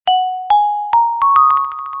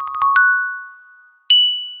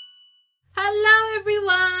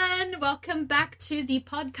everyone. Welcome back to the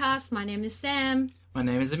podcast. My name is Sam. My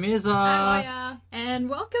name is Amirza. Hi, And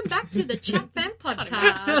welcome back to the Chat Fam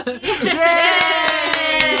podcast.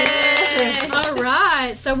 Yay! All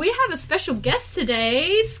right. So we have a special guest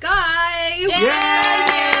today, Skye.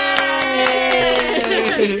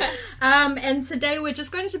 Yay! And today we're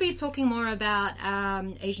just going to be talking more about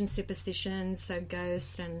Asian superstitions, so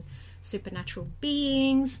ghosts and supernatural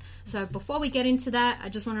beings. So before we get into that, I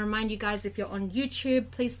just want to remind you guys, if you're on YouTube,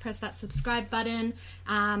 please press that subscribe button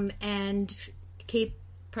and keep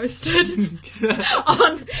posted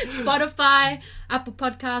on Spotify, Apple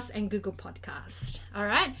Podcasts, and Google Podcast. All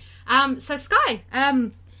right. So Skye,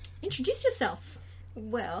 introduce yourself.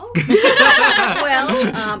 Well,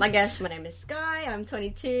 I guess my name is Skye. I'm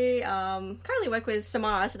 22. Currently work with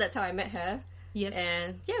Samara, so that's how I met her. Yes.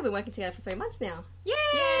 And yeah, we've been working together for 3 months now. Yay!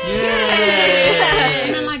 Yay!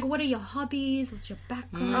 And then, like, what are your hobbies? What's your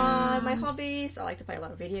background? My hobbies, I like to play a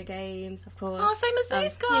lot of video games, of course. Oh, same as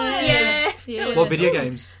these guys. Yeah. What video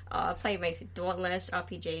games? Play basic Dauntless,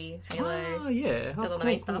 RPG, Halo. Oh, yeah. All the cool,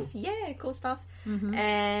 main cool. stuff. Yeah, cool stuff. Mm-hmm.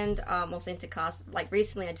 And also into cars. Like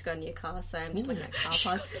recently, I just got a new car, so I'm just looking at car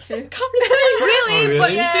parts. Really? Oh, really?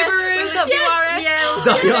 What, Yeah. Subaru, WRX?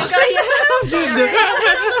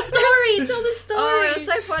 Tell the story. Oh, it was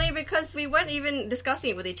so funny because we weren't even discussing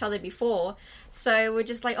it with each other before. So we're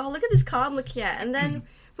just like, oh, look at this car I'm looking at. And then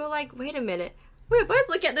we're like, wait a minute. We're both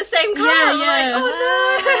looking at the same car. Yeah, I'm yeah. like,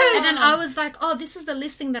 oh, no. And then I was like, oh, this is the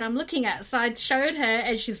listing that I'm looking at. So I showed her,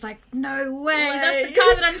 and she's like, no way. That's the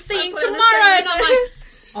car that I'm seeing put it in the tomorrow. same And I'm like,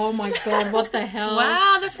 oh my God, what the hell?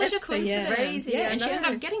 Wow, that's such a So, yeah. coincidence. Crazy. Yeah, I and she know.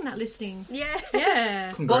 ended up getting that listing. Yeah.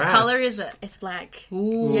 Yeah. Congrats. What colour is it? It's black.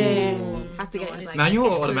 Ooh. Yeah. Have to get it in Nice. black. Manual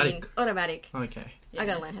or It's automatic? green. Automatic. Okay. I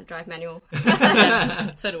gotta learn how to drive manual.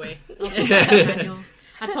 So do we. Manual.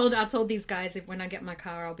 I told these guys, if when I get my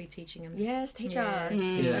car, I'll be teaching them. Yes, teach Yeah. us.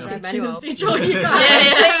 Yeah. Drive manual. Teach all you guys.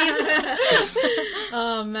 Yeah.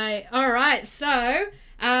 Oh, mate. All right. So,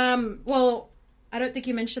 well, I don't think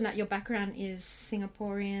you mentioned that your background is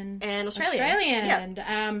Singaporean And Australian.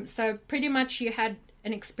 And so pretty much you had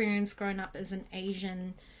an experience growing up as an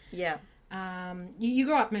Asian. Yeah. You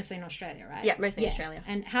grew up mostly in Australia, right? Yeah, mostly in Australia.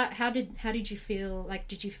 And how did you feel? Like,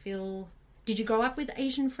 did you grow up with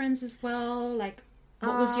Asian friends as well? Like,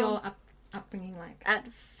 what was your upbringing like?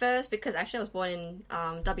 At first, because actually I was born in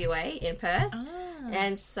WA, in Perth.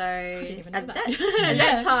 And so even know at that.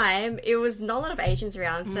 that time, it was not a lot of Asians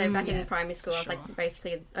around. So back yeah. in primary school, I was Sure. like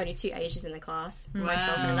basically only 2 Asians in the class,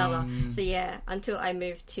 myself and another. So yeah, until I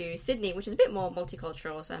moved to Sydney, which is a bit more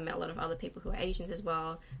multicultural. So I met a lot of other people who are Asians as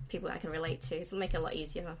well, people I can relate to. So it'll make it a lot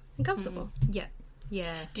easier and comfortable. Yeah.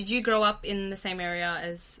 Yeah. Did you grow up in the same area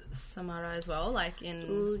as Samara as well? Like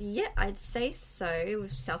in... Yeah, I'd say so. It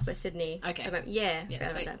was southwest Sydney. Okay. Yeah, Yeah,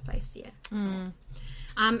 around sweet. that place, yeah.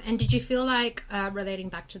 And did you feel like, relating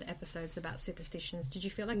back to the episodes about superstitions, did you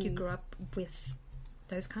feel like you grew up with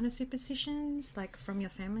those kind of superstitions, like from your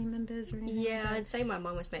family members or anything? Yeah, like I'd say my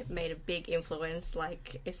mum was made a big influence,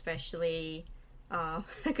 like especially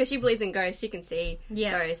because she believes in ghosts. You can see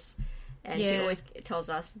ghosts, and she Yeah. always tells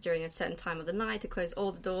us during a certain time of the night to close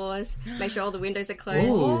all the doors, make sure all the windows are closed.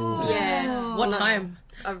 Ooh. Yeah, What time?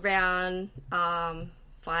 around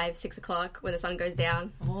 5-6 o'clock when the sun goes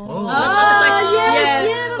down. Oh.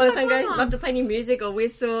 yes, when the sun goes, love to play new music or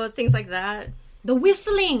whistle, things like that. The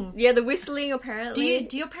whistling. Yeah, the whistling apparently.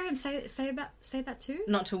 Do your parents say that too?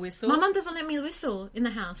 Not to whistle? My mum doesn't let me whistle in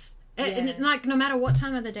the house. And, like, no matter what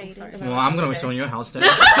time of the day it is. Well, I'm going to whistle in your house then. You'll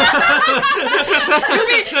be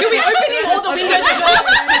opening all the windows and doors.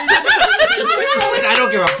 I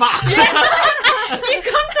don't give a fuck. You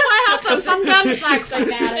come to my house on sundown, it's like, fuck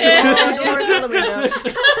out of here.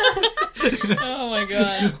 Oh my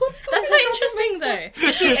god. That's so interesting though.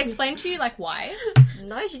 Does she explain to you like why?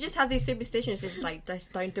 No, she just has these superstitions. It's just like,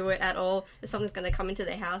 just don't do it at all. If something's going to come into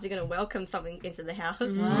the house, you're going to welcome something into the house.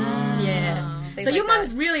 Yeah. So things your like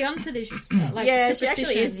mum's that. really onto this, like, Yeah, she superstition.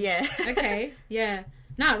 actually is, yeah. Okay, yeah.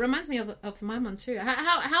 No, it reminds me of my mum too.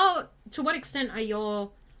 How to what extent are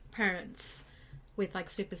your parents with like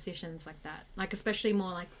superstitions like that? Like especially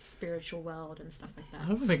more like spiritual world and stuff like I that.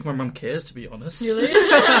 don't think my mum cares, to be honest. Really?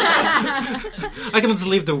 I can just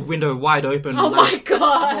leave the window wide open. Oh like, my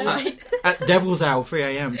god! at Devil's Hour, 3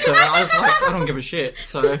 a.m. So I was like, I don't give a shit.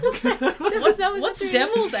 So What's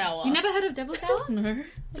Devil's Hour? You never heard of Devil's Hour? No.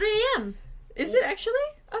 3 a.m. Is it actually?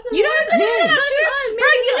 You don't know that too? Bro,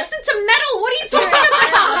 you listen to metal. What are you talking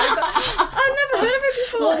about? I've never heard of it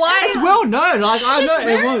before. Well, why it's is well known. Like I know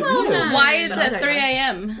very everyone. well yeah. known. why is I it don't 3 know.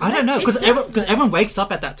 a.m.? I don't know because It's just- everyone wakes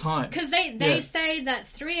up at that time. Because they Yeah. say that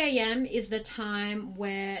 3 a.m. is the time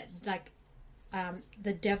where like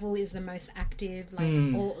the devil is the most active,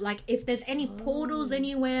 like, or like if there's any portals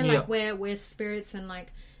anywhere, Yeah. like where spirits and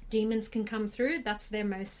like demons can come through, that's their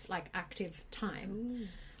most like active time.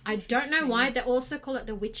 I don't know why they also call it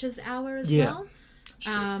the witch's hour as well.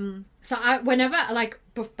 So whenever like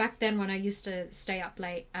back then when I used to stay up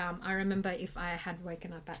late, I remember if I had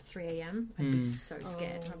woken up at 3 a.m. I'd be so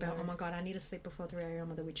scared. I'd be like, oh my god, I need to sleep before 3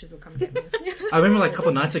 a.m. or the witches will come get me. I remember like a couple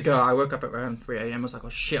of nights ago, I woke up at around 3 a.m. I was like, oh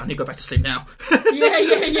shit, I need to go back to sleep now. yeah.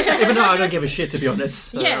 Even though I don't give a shit, to be honest.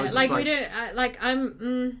 So I Yeah, was like just we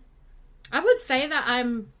don't. I would say that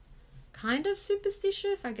I'm kind of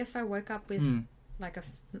superstitious. I guess I woke up with like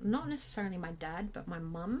not necessarily my dad, but my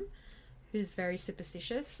mum, who's very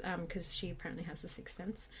superstitious because she apparently has the sixth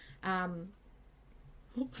sense.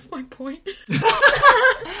 What was my point?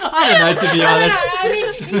 I don't know, to be honest. I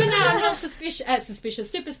mean, even though I'm not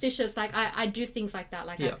superstitious, like I do things like that.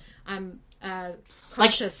 Like Yeah. I'm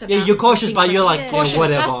cautious. Like, about yeah, you're cautious, things but like you're that. like, yeah, cautious.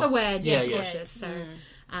 whatever. That's the word. Yeah, Yeah. cautious. So,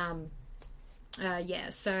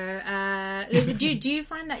 do you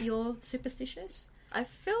find that you're superstitious? I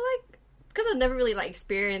feel like because I've never really like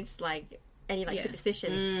experienced like any like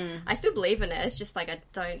superstitions. I still believe in it. It's just like I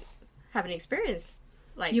don't have any experience.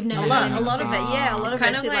 Like You've never a lot had of it. Yeah, a lot of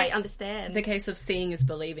kind it of to like like understand. The case of seeing is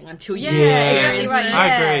believing until you Yeah, experience exactly right. it. I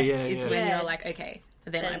Yeah. agree, yeah. Is when Yeah. you're like, okay,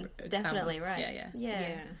 then Then I'm definitely right. Yeah.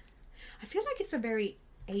 Yeah. I feel like it's a very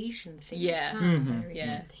Asian thing. Yeah. Very Yeah.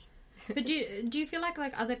 Asian thing. But do you feel like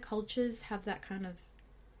other cultures have that kind of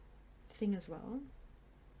thing as well?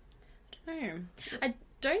 No. I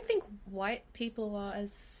don't think white people are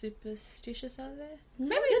as superstitious, are they?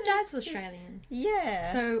 Maybe your dad's Australian. Yeah.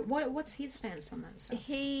 So what's his stance on that stuff?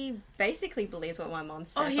 He basically believes what my mom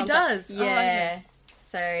says. Oh, he Sometimes- does? Oh, Yeah. okay.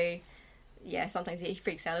 So, yeah, sometimes he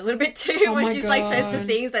freaks out a little bit too Oh when my she like says the God.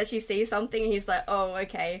 things that she sees something, and he's like, "Oh,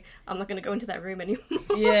 okay, I'm not going to go into that room anymore." Yeah,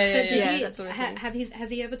 But did yeah, he, that sort of thing. has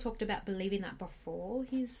he ever talked about believing that before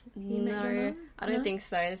he met your No, mum? I don't think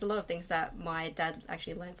so. There's a lot of things that my dad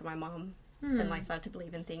actually learned from my mom, and like started to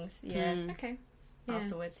believe in things. Yeah, Okay. Yeah.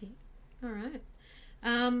 afterwards. All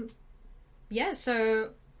right. Yeah, so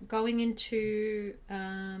going into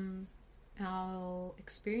our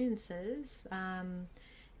experiences,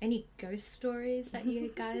 any ghost stories that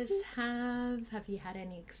you guys have? Have you had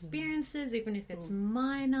any experiences, even if it's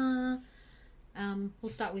minor? We'll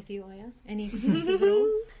start with you, Oya. Any experiences at all?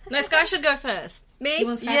 No, Skye should go first. Me? You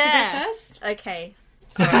want Skye Yeah. to go first? Okay.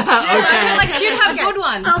 Like, she'd have good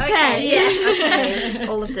ones. Okay. Yeah. Okay.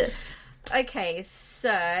 All of it. Okay, so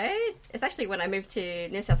it's actually when I moved to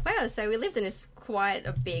New South Wales. So we lived in this quite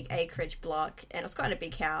a big acreage block, and it was quite a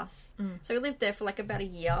big house. So we lived there for like about a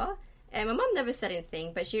year. And my mum never said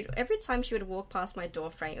anything, but every time she would walk past my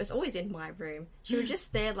door frame, it was always in my room. She would just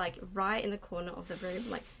stare like right in the corner of the room,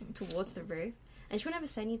 like towards the roof, and she would never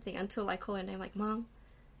say anything until I call her name, like, "Mom,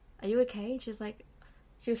 are you okay?" And she's like,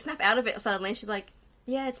 she would snap out of it suddenly, and she's like,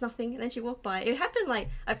 "Yeah, it's nothing." And then she walked by. It happened like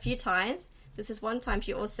a few times. This is one time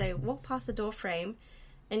she also walked past the door frame,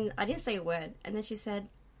 and I didn't say a word. And then she said,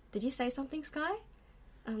 "Did you say something, Skye?"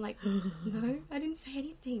 And I'm like, "No, I didn't say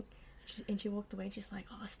anything." And she walked away. She's like,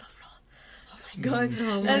 "Oh, stop, oh my god!"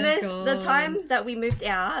 Oh my And then God. the time that we moved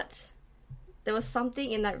out, there was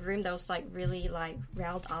something in that room that was like really like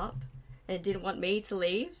riled up, and it didn't want me to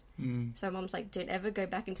leave. So Mum's like, "Don't ever go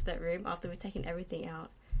back into that room after we've taken everything out."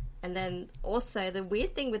 And then also the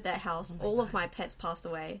weird thing with that house, all of my pets passed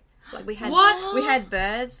away. Like we had we had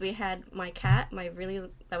birds, we had my cat,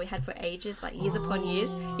 that we had for ages, like years upon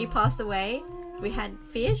years. He passed away. We had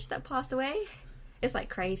fish that passed away. It's like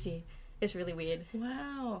crazy. It's really weird.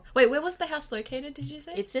 Wow. Wait, where was the house located, did you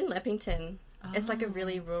say? It's in Leppington. It's like a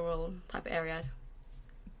really rural type area.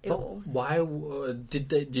 But why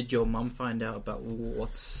did your mum find out about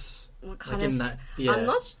what's What like kind in of? that? Yeah. I'm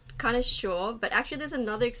not kind of sure, but actually, there's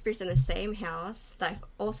another experience in the same house that I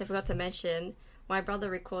also forgot to mention. My brother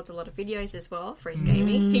records a lot of videos as well for his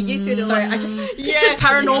gaming. He used to do Sorry, I just pictured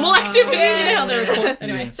paranormal activity. You know how they record.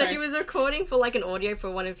 Anyway, So sorry. he was recording for like an audio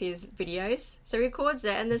for one of his videos. So he records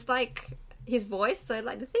it, and there's like his voice. So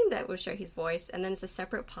like the thing that will show his voice, and then it's a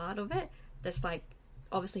separate part of it that's like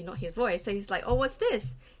obviously not his voice. So he's like, "Oh, what's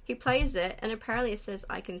this?" He plays it, and apparently it says,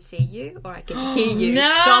 "I can see you" or "I can hear you."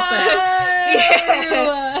 Stop it.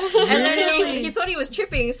 Yeah. And then he thought he was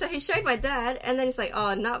tripping, so he showed my dad, and then he's like,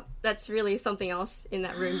 "Oh no, that's really something else in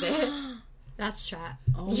that room there." That's chat.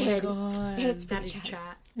 Oh Yeah, my it is. god. Yeah, it's That pretty is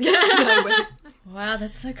chat. chat. Wow,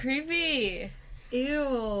 that's so creepy.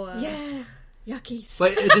 Ew. Yeah, yuckies.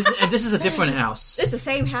 Wait, this is a different house. It's the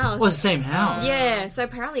same house. Oh, it's the same house. Yeah, so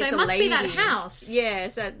apparently So it's it a must lady. be that house. Yeah,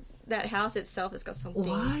 so that house itself has got something.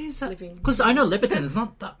 Why is that? living. Because I know Liberton, there's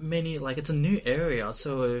not that many. Like, it's a new area,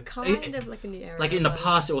 so Kind of like a new area. like in the but-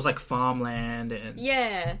 past, it was like farmland and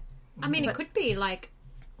Yeah. I mean, it could be like,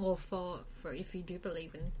 or for if you do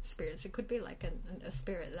believe in spirits, it could be like a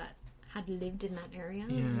spirit that had lived in that area.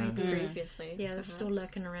 Yeah. Maybe. Previously. Yeah, they're still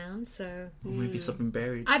lurking around. So or maybe something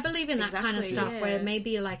buried. I believe in that kind of Exactly, stuff yeah. where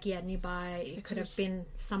maybe like nearby it could have Because- been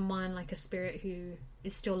someone like a spirit who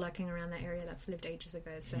is still lurking around that area that's lived ages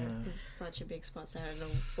ago. So Yeah. It's such a big spot, so I don't know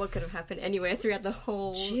what could have happened anywhere throughout the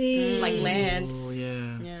whole Jeez. like land. Oh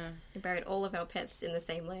yeah. Yeah. We buried all of our pets in the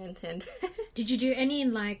same land, and did you do any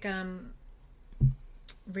like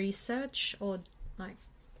research or like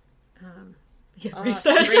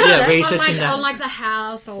research? Yeah, researching that. on like the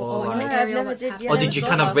house or in the I've area never what's did- happening. Or did you Yeah,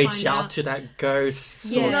 kind of Or reach find out to that ghost?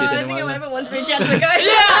 Yeah. Or no, did I don't think I anyone- would ever want to reach out to the ghost.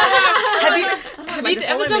 Have you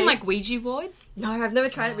ever done like Ouija board? No, I've never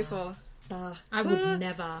tried it before. I would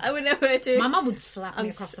never. I would never do. My mum would slap me I'm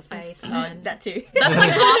across the I'm face. s- man. that too. That's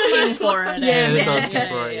like asking for it. Yeah, that's Yeah. asking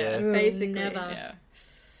for it. Yeah. Ooh, Basically. never. Yeah.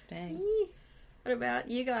 Dang. What about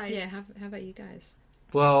you guys? Yeah, how about you guys?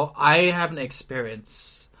 Well, I have an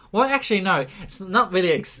experience. Well, actually, no. It's not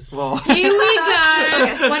really. Well, Here we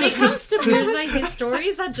go. When it comes to Mirza, his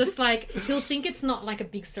stories are just like he'll think it's not like a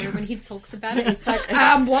big story when he talks about it. It's like,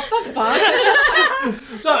 what the fuck?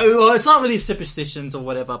 no, well, it's not really superstitions or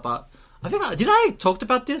whatever. But I think did I talked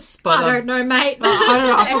about this? But I don't know, mate. I don't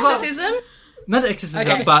know. I forgot. Exorcism? Not exorcism,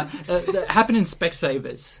 Okay. but it happened in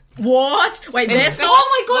Specsavers. What? Wait, there's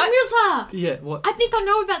Oh my god, Mirza! Yeah. What? I think I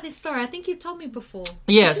know about this story. I think you told me before.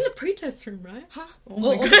 Yes. It's in the pre-test room, right? Oh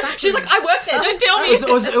Or my the God. back She's room. like, I work there. Don't tell me.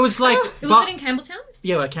 It was like. Was it in Campbelltown?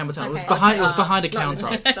 Yeah, like Campbelltown. It was Okay. behind. It was behind a counter.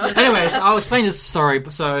 Anyways, I'll explain this story.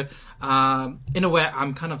 So, in a way,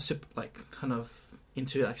 I'm kind of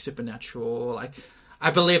into like supernatural. Like,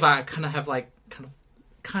 I believe I kind of have like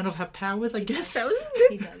kind of have powers. I guess.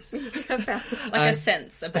 He does. Like a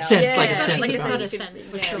sense about A sense, Yeah. like a Yeah. sense. Like he's about got a it. sense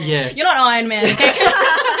for Yeah. sure. Yeah. You're not Iron Man, okay?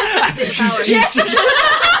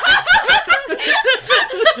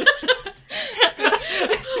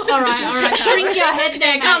 All right. Shrink your head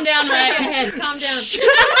down. calm down, Shrink mate. your head. Calm down.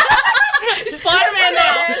 Spider-Man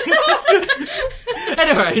now.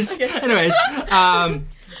 Anyways,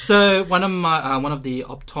 so one of the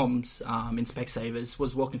optoms in Specsavers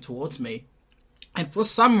was walking towards me, and for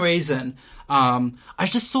some reason, I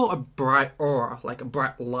just saw a bright aura, like a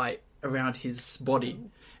bright light around his body,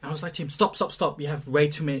 and I was like to him, "Stop! You have way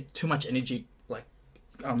too much energy, like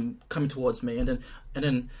coming towards me." And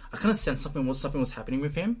then I kind of sensed something was happening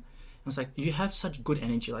with him. I was like, "You have such good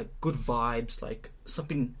energy, like good vibes, like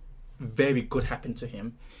something very good happened to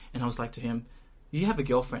him." And I was like to him, "You have a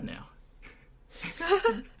girlfriend now."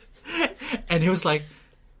 And he was like,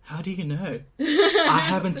 "How do you know?" "I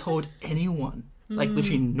haven't told anyone, like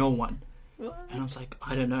literally no one." And I was like,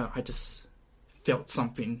 "I don't know, I just felt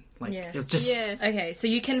something, like Yeah. it was just Yeah. Okay, so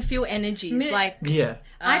you can feel energies, like... yeah."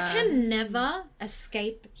 I can never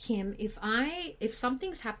escape him if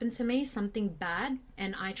something's happened to me, something bad,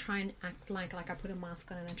 and I try and act like I put a mask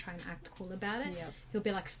on and I try and act cool about it. Yep. He'll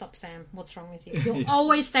be like, "Stop, Sam. What's wrong with you?" He'll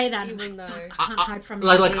always say that. You I'm will like, know. "Fuck, I can't hide from you."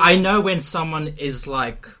 Like I know when someone is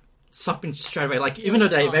like something straight away. Like even though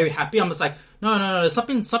they're very happy, I'm just like, no, there's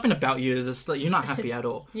something about you. It's like, you're not happy at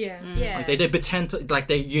all. Yeah. Yeah. Like they pretend to, like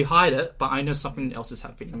you hide it, but I know something else is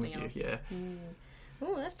happening with else. you. Yeah,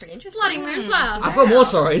 Oh, that's pretty interesting. Bloody Mirza. I've got more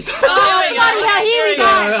stories. Oh, yeah, here we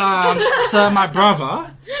go. So my brother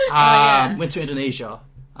went to Indonesia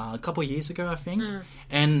a couple of years ago, I think,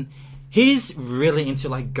 and he's really into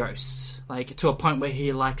like ghosts, like to a point where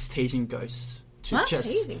he likes teasing ghosts. To What? just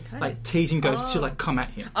Teasing ghosts? like teasing ghosts to like come at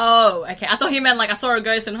him. Oh, okay. I thought he meant like I saw a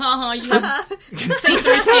ghost and haha, you have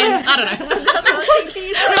see-through skin. I don't know. That's what I was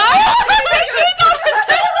thinking.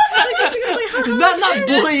 Not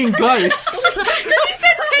bullying ghosts. You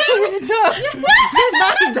said tease. Not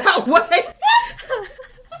in that way.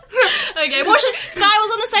 Okay, well, Skye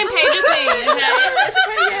was on the same page as me.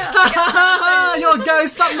 Okay? You're a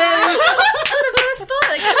ghost, not me. That's the first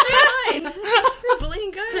thought. Fine.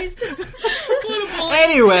 Bullying ghosts.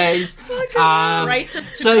 Anyways,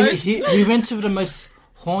 Racist so ghosts. he went to the most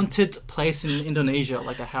haunted place in Indonesia,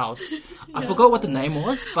 like a house. I forgot what the name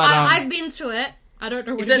was, but I've been to it. I don't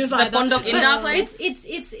know what Is it it is the either. Pondok But Indah place? It's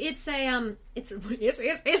a it's a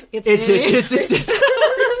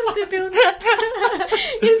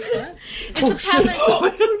palace.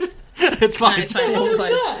 It's fine. No, it's fine. It's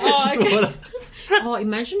closed. Oh,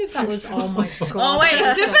 imagine if that was. Oh my god. Oh wait,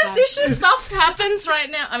 that's so bad. superstitious stuff happens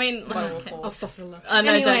right now. I mean, okay. Astaghfirullah. No,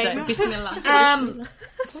 Anyway, don't. Bismillah.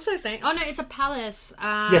 What was I saying? Oh no, it's a palace.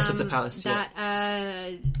 Yes, it's a palace, That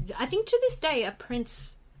I think to this day a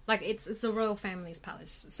prince Like, it's the royal family's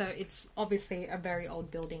palace. So it's obviously a very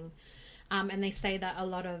old building. And they say that a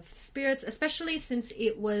lot of spirits, especially since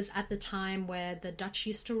it was at the time where the Dutch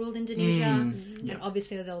used to rule Indonesia, and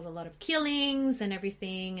obviously there was a lot of killings and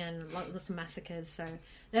everything, and lots of massacres. So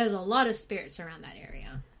there's a lot of spirits around that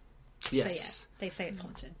area. Yes. So yeah, they say it's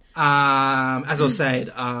haunted. As I was saying,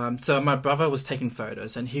 so my brother was taking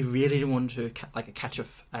photos, and he really wanted to catch a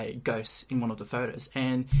ghost in one of the photos,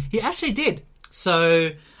 and he actually did.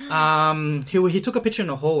 So he took a picture in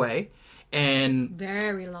the hallway. And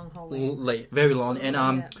very long hallway. Very long.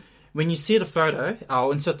 And when you see the photo,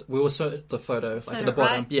 we'll insert the photo at the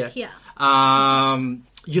bottom. Right here.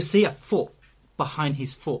 You see a foot behind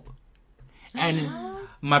his foot. And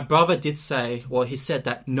my brother did say, he said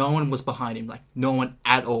that no one was behind him, like no one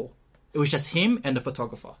at all. It was just him and the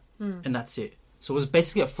photographer. And that's it. So it was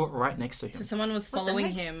basically a foot right next to him. So someone was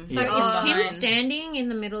following him. So it's him standing in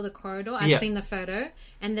the middle of the corridor. I've seen the photo.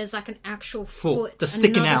 And there's like an actual foot. Just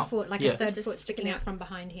sticking out. Foot, like a third foot sticking out from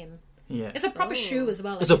behind him. Yeah. It's a proper shoe as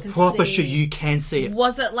well. It's a proper shoe. You can see it.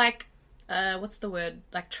 Was it like, what's the word?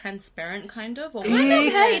 Like transparent kind of? Or it's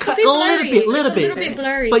a little bit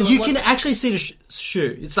blurry. But you can actually see the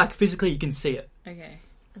shoe. It's like physically you can see it. Okay.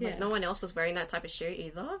 Like, no one else was wearing that type of shoe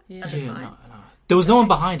either at the time. No. There was no one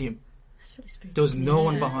behind him. Really spooky. There was no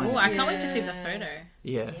one behind. Oh, I can't wait to see the photo.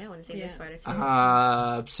 Yeah. Yeah, I want to see this photo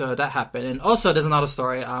too. So that happened. And also, there's another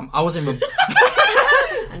story. I was in... 1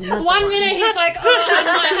 minute, he's like, I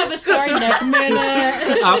might have a story next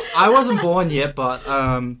minute. I wasn't born yet, but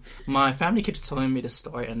my family keeps telling me the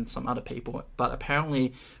story and some other people. But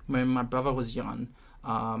apparently, when my brother was young,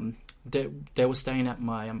 they were staying at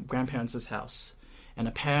my grandparents' house. And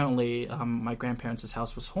apparently, my grandparents'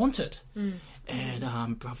 house was haunted.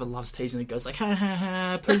 And brother loves teasing. He goes like, ha ha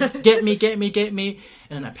ha, please get me.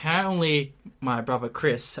 And apparently, my brother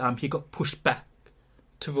Chris, he got pushed back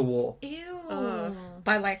to the wall. Ew.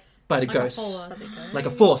 By the ghost. Like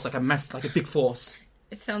a force, like a big force.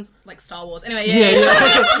 It sounds like Star Wars. Anyway,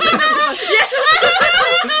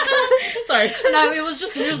 Sorry. No, it was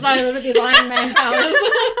just like with his Iron Man powers.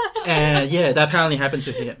 And that apparently happened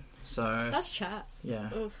to him. So that's chat.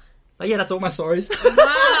 Yeah. Oof. But that's all my stories.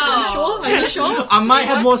 Wow. Are you sure? I might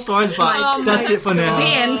have more stories, but that's it for now. The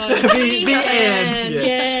end. the end.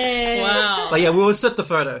 Yeah. Wow. But we'll insert the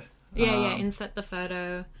photo. Insert the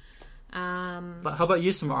photo. But how about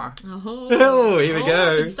you, Samara? Oh, here we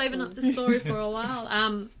go. I've been saving up this story for a while.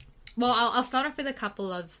 Well, I'll start off with a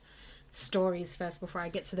couple of stories first before I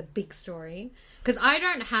get to the big story. Because I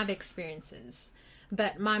don't have experiences.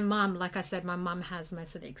 But my mum, like I said, my mum has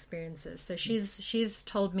most of the experiences. So she's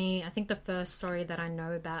told me, I think the first story that I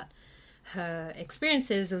know about her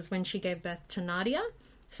experiences was when she gave birth to Nadia.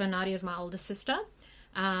 So Nadia's my older sister.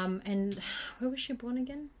 And where was she born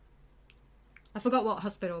again? I forgot what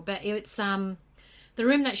hospital, but it's the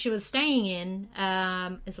room that she was staying in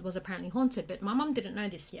was apparently haunted. But my mum didn't know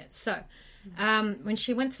this yet. So when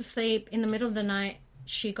she went to sleep in the middle of the night,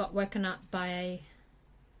 she got woken up by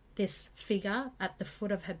this figure at the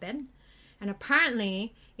foot of her bed, and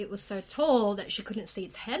apparently it was so tall that she couldn't see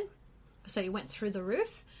its head, so it went through the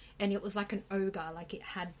roof, and it was like an ogre, like it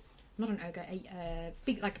had not an ogre, a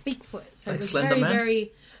big, like a Bigfoot. So like it was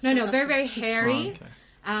Slender very hairy.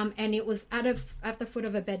 Oh, okay. And it was at the foot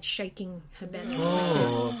of her bed, shaking her bed. Oh. Like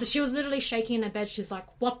this. So she was literally shaking in her bed. She's like,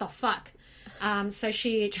 "What the fuck?" So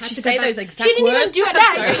she tried to say go back. those exact She didn't even words? do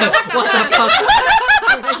that. What the fuck?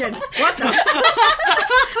 What the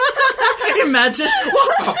Can you imagine?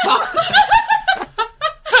 What the fuck?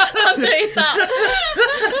 Underneath that.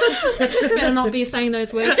 Better not be saying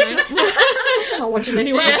those words, man. She's not watching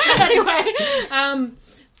anyway. Anyway,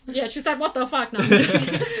 she said, "What the fuck?" No, I'm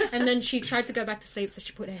joking. And then she tried to go back to sleep, so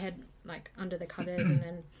she put her head like under the covers, and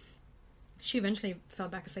then she eventually fell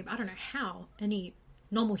back asleep. I don't know how any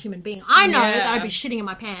normal human being. I know that I'd be shitting in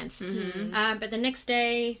my pants. Mm-hmm. But the next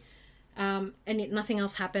day, nothing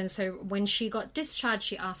else happened. So when she got discharged,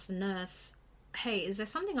 she asked the nurse, "Hey, is there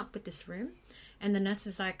something up with this room?" And the nurse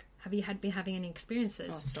is like, "Have you been having any experiences?"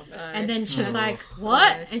 Oh, stop it. And then she's like,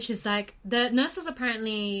 "What?" And she's like, the nurse is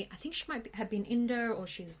apparently, I think she might have been Indo, or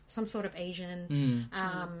she's some sort of Asian.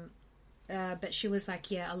 But she was like,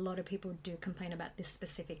 a lot of people do complain about this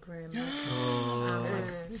specific room.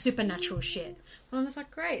 Like, supernatural shit. Well, I was like,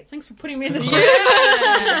 great, thanks for putting me in this room.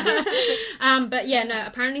 But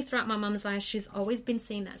apparently throughout my mum's life, she's always been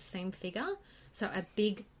seeing that same figure. So a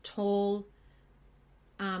big, tall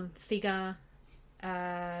figure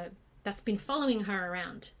that's been following her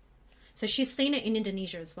around. So she's seen it in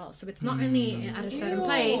Indonesia as well. So it's not only at a certain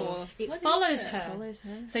place, it follows her.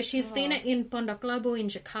 So she's seen it in Pondok Labu in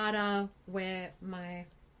Jakarta, where my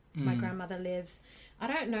grandmother lives. I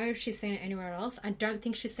don't know if she's seen it anywhere else. I don't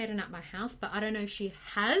think she's seen it at my house, but I don't know if she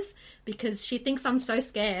has because she thinks I'm so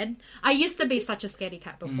scared. I used to be such a scaredy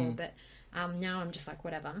cat before, but now I'm just like,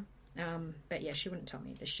 whatever. But yeah, she wouldn't tell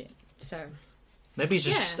me this shit. So maybe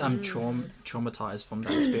she's just traumatized from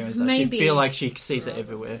that experience. That Maybe. she feel like she sees it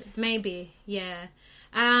everywhere. maybe, yeah.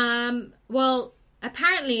 Well,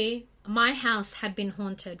 apparently my house had been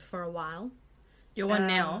haunted for a while. Your one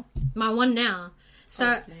now. My one now.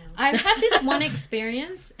 So I've had this one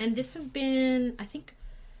experience, and this has been, I think,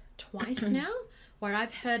 twice now, where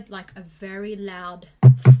I've heard like a very loud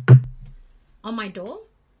on my door.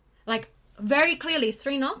 Like very clearly,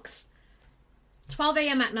 3 knocks. 12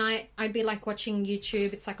 a.m. at night, I'd be like watching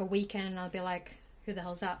YouTube. It's like a weekend, and I'd be like, who the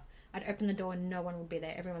hell's up? I'd open the door and no one would be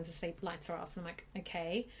there. Everyone's asleep, lights are off. And I'm like,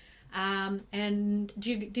 okay. And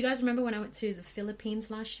do you guys remember when I went to the Philippines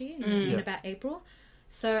last year in about April?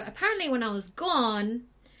 So apparently when I was gone,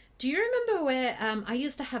 do you remember where I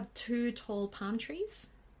used to have 2 tall palm trees?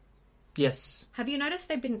 Yes. Have you noticed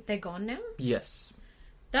they're gone now? Yes.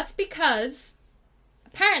 That's because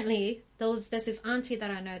apparently there's this auntie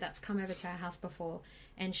that I know that's come over to our house before,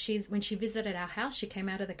 and when she visited our house, she came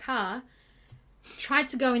out of the car, tried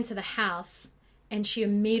to go into the house, and she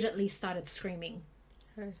immediately started screaming.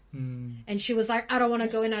 And she was like, I don't want to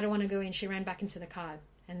go in, I don't want to go in. She ran back into the car.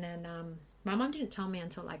 And then my mum didn't tell me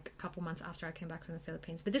until like a couple months after I came back from the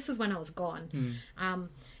Philippines. But this is when I was gone.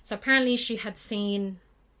 So apparently she had seen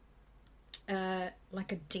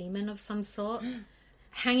like a demon of some sort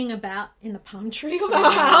hanging about in the palm tree of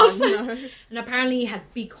our house. No. And apparently he had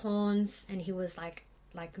big horns, and he was like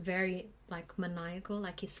very like maniacal.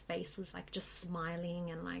 Like his face was like just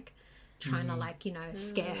smiling and like trying to like, you know,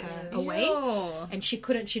 scare her away. And she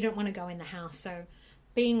didn't want to go in the house. So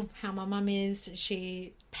being how my mum is,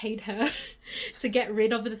 she paid her to get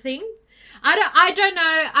rid of the thing. I don't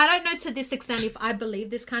know to this extent if I believe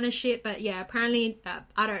this kind of shit, but yeah, apparently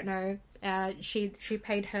I don't know. She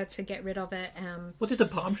paid her to get rid of it. What did the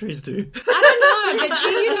palm trees do? I don't know, but do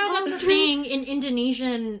you know that's the thing in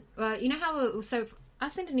Indonesian? You know how so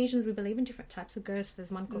us Indonesians, we believe in different types of ghosts.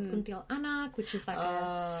 There's one called kuntil anak, which is like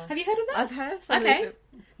have you heard of that? I've heard some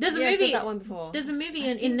There's a I've movie. said that one before. There's a movie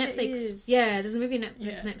in Netflix. Yeah, there's a movie in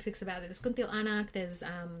Netflix about it. There's kuntil anak. There's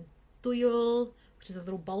tuyul, which is a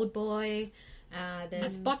little bald boy.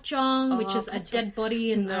 There's pocong, which is a dead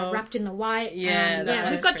body and wrapped in the white.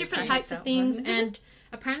 We've got different types of things, and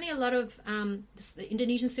apparently a lot of the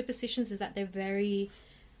Indonesian superstitions is that they're very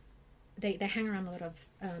they hang around a lot of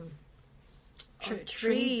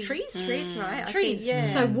trees, right? Trees, I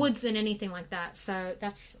think, so woods and anything like that. So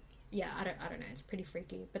that's I don't know. It's pretty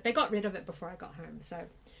freaky, but they got rid of it before I got home. So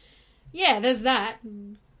yeah, there's that.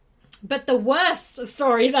 But the worst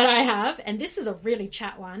story that I have, and this is a really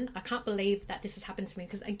chat one, I can't believe that this has happened to me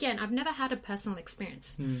because, again, I've never had a personal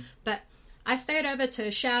experience. But I stayed over to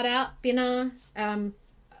shout out Bina,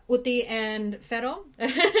 Uti, and Fero.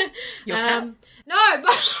 Your cat? No,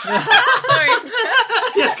 but... Sorry.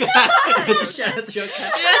 Your cat. Just shout out to your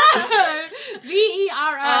cat. Vero.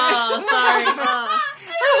 Oh, sorry.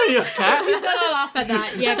 Your cat. He's gonna laugh at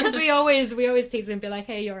that. Yeah, because we always tease him and be like,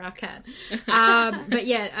 hey, you're our cat. But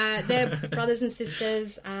yeah, they're brothers and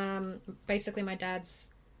sisters. Basically my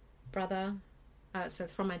dad's brother. So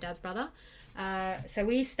from my dad's brother. So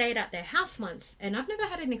we stayed at their house once, and I've never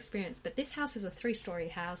had an experience, but this house is a 3-story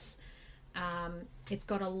house. It's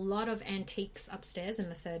got a lot of antiques upstairs in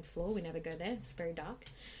the 3rd floor. We never go there. It's very dark.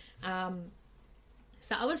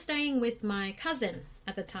 So I was staying with my cousin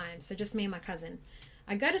at the time. So just me and my cousin.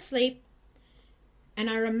 I go to sleep, and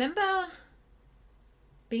I remember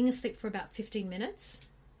being asleep for about 15 minutes.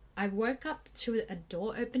 I woke up to a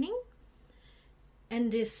door opening,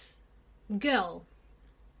 and this girl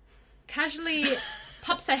casually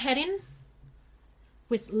pops her head in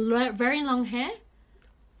with very long hair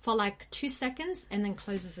for like 2 seconds and then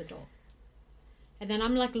closes the door. And then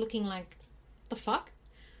I'm like looking like, the fuck?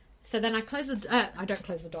 So then I I don't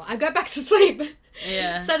close the door. I go back to sleep.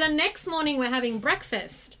 Yeah. So the next morning we're having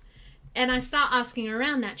breakfast, and I start asking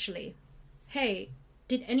around naturally, hey,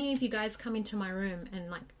 did any of you guys come into my room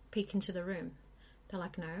and like peek into the room? They're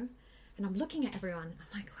like, no. And I'm looking at everyone.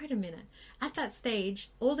 I'm like, wait a minute. At that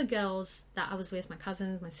stage, all the girls that I was with, my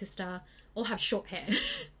cousins, my sister, all have short hair.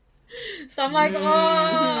 So I'm like,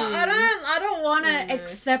 I don't want to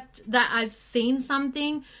accept that I've seen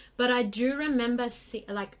something, but I do remember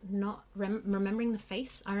not remembering the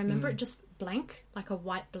face. I remember it just blank, like a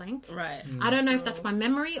white blank. Right. I don't know if that's my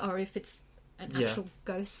memory or if it's an actual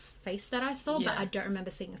ghost face that I saw, but I don't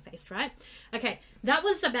remember seeing a face, right? Okay, that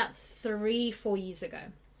was about 3-4 years ago.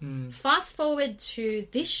 Fast forward to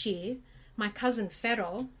this year, my cousin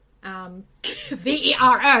Fero,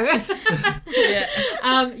 Vero.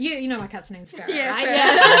 Yeah. You know my cat's name's Pharaoh, Yeah, right?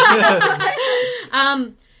 Pharaoh. Yeah.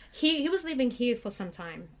 He was living here for some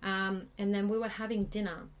time, and then we were having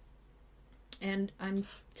dinner, and I'm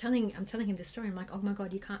telling him this story. I'm like, oh my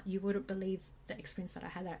god, you wouldn't believe the experience that I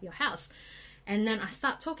had at your house. And then I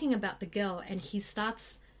start talking about the girl, and he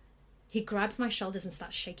grabs my shoulders and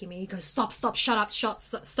starts shaking me. He goes, stop, shut up,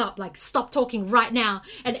 stop, like, stop talking right now.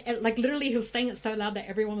 And like, literally, he was saying it so loud that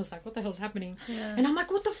everyone was like, what the hell's happening? Yeah. And I'm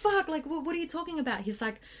like, what the fuck? Like, what are you talking about? He's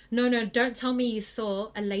like, no, don't tell me you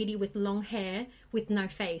saw a lady with long hair with no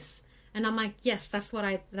face. And I'm like, yes, that's what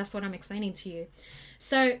I'm explaining to you.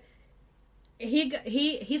 So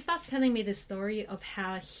he starts telling me this story of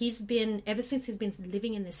how he's been, ever since he's been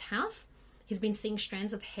living in this house, he's been seeing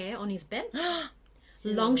strands of hair on his bed.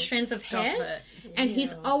 Long strands of hair. And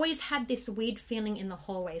he's always had this weird feeling in the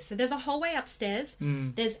hallway. So there's a hallway upstairs.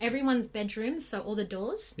 There's everyone's bedrooms, so all the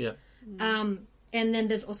doors. Yeah. And then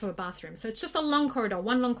there's also a bathroom. So it's just one long corridor,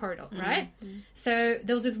 right? So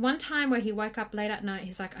there was this one time where he woke up late at night.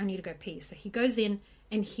 He's like, I need to go pee. So he goes in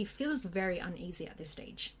and he feels very uneasy at this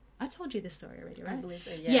stage. I told you this story already, right? I believe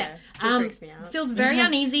so, yeah. Still freaks me out. Feels very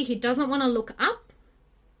uneasy. He doesn't want to look up.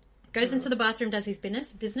 Goes into the bathroom, does his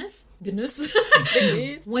business.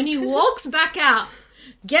 When he walks back out,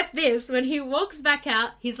 get this, when he walks back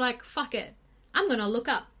out, he's like, fuck it, I'm going to look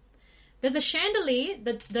up. There's a chandelier,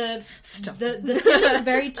 the ceiling's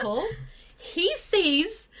very tall. He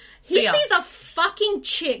sees a fucking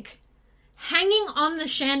chick hanging on the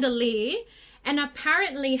chandelier, and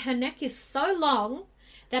apparently her neck is so long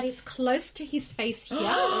that it's close to his face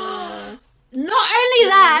here. Not only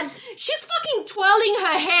that, she's fucking twirling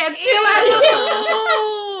her hair too.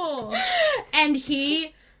 And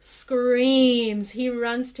he screams. He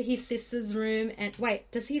runs to his sister's room and...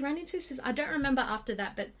 Wait, does he run into his sister? I don't remember after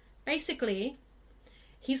that, but basically,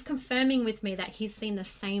 he's confirming with me that he's seen the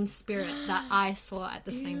same spirit that I saw at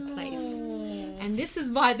the same place. And this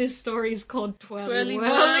is why this story is called Twirly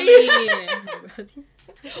Whirly.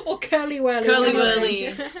 Or Curly Whirly. Curly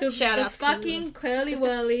Whirly. Shout out. Fucking Curly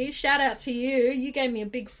Whirly. Shout out to you. You gave me a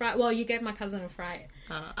big fright. Well, you gave my cousin a fright.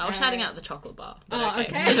 I was shouting out the chocolate bar. But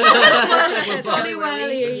okay. Twirly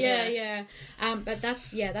Whirly. Yeah. But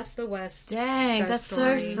that's the worst. Dang, that's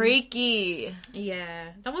story. so freaky. Yeah.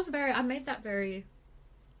 I made that very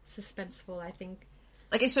suspenseful, I think.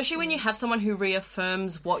 Like, especially when you have someone who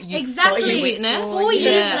reaffirms what you exactly. thought you witnessed. 4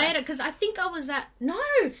 years later, because I think I was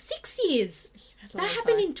 6 years. That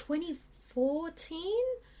happened in 2014?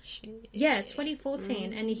 Shit. Yeah,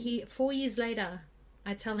 2014. And 4 years later,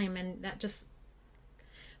 I tell him, and that just...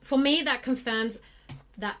 For me, that confirms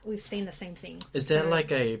that we've seen the same thing. Is there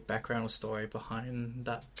like a background story behind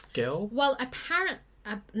that girl? Well,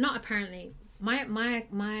 not apparently. My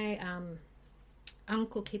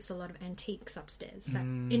uncle keeps a lot of antiques upstairs, so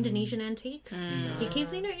Indonesian antiques. He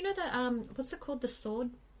keeps, you know the what's it called, the sword,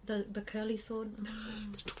 the curly sword, the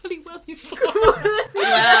Twirly Whirly sword.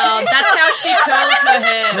 Wow, that's how she curls her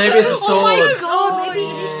hair. Maybe it's a sword. Oh my god, maybe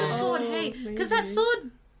it is the sword. Hey, because that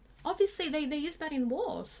sword, obviously they use that in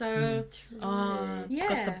war. So yeah,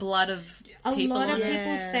 got the blood of a people lot of on it.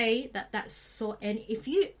 people say that sword, and if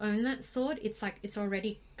you own that sword, it's like it's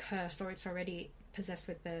already cursed or it's already possessed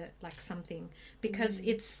with something, because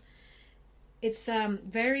it's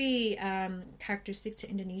very characteristic to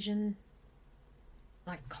Indonesian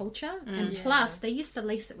culture, and plus they used to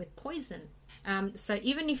lace it with poison, so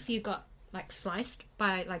even if you got sliced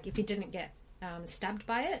by, if you didn't get stabbed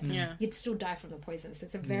by it, you'd still die from the poison. So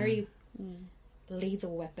it's a very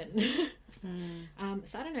lethal weapon.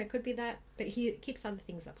 So I don't know, it could be that, but he keeps other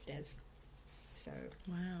things upstairs, so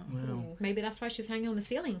Wow. maybe that's why she's hanging on the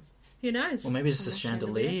ceiling. Who knows? Well, maybe it's the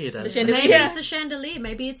chandelier. Maybe it's the chandelier.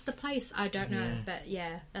 Maybe it's the place. I don't know.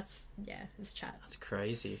 Yeah. But it's chat. That's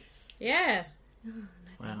crazy. Yeah. Wow.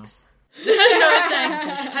 No thanks.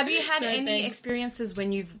 Have you had any experiences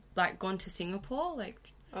when you've gone to Singapore,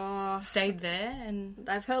 stayed there? And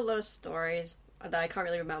I've heard a lot of stories that I can't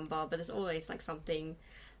really remember, but there's always something,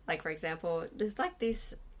 for example, there's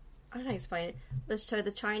this, I don't know how to explain it. So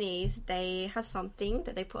the Chinese, they have something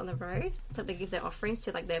that they put on the road, so they give their offerings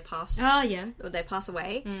to their past. Oh yeah. Or they pass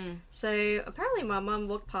away. So apparently my mum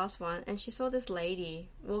walked past one and she saw this lady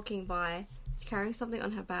walking by, carrying something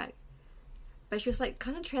on her back, but she was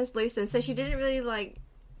kind of translucent, so she didn't really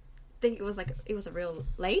think it was a real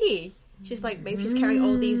lady. She's maybe she's carrying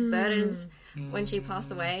all these burdens when she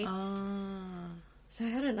passed away. So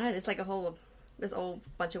I don't know. There's there's a whole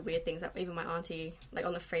bunch of weird things that even my auntie,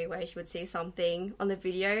 on the freeway, she would see something on the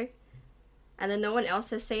video, and then no one else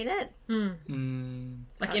has seen it.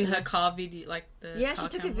 Like in her car video, like the Yeah, car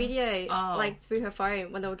she took camera? a video like through her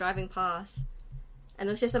phone when they were driving past. And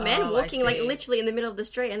it was just a man I walking, like, see. literally in the middle of the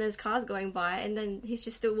street, and there's cars going by, and then he's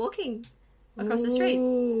just still walking across the street.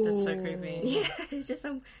 That's so creepy. Yeah, it's just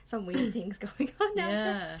some weird things going on out there.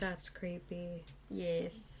 Yeah. That's creepy.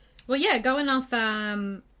 Yes. Well, yeah, going off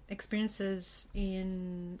experiences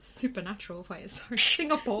in supernatural ways. Sorry,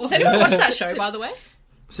 Singapore. Has anyone watched that show, by the way?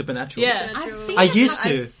 Supernatural. Yeah. I've seen I it, used but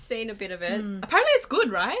to. I've seen a bit of it. Apparently it's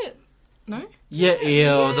good, right? No? Yeah, the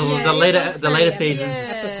it later was the very later epic. seasons.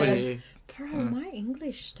 Yeah. Pretty. Bro, my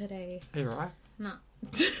English today. Are you right? No.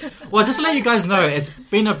 Well, just to let you guys know, it's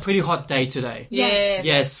been a pretty hot day today. Yes.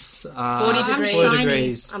 Yes. 40 degrees. 40 I'm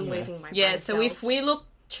degrees. I'm yeah. losing my Yeah, brain so if cells. we look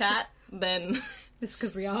chat, then It's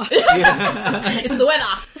because we are. it's the weather.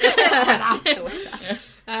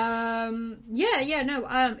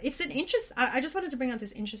 It's an interest. I just wanted to bring up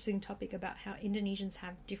this interesting topic about how Indonesians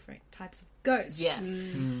have different types of ghosts.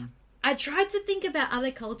 Yes. I tried to think about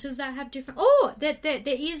other cultures that have different. Oh, there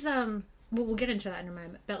is. We'll get into that in a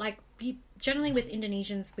moment. But like, generally with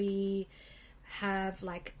Indonesians, we have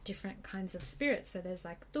like different kinds of spirits. So there's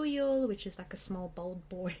like tuyul, which is like a small bald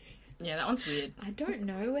boy. Yeah, that one's weird. I don't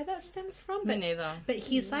know where that stems from. Me But neither. But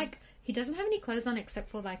he's like, he doesn't have any clothes on except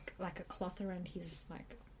for like a cloth around his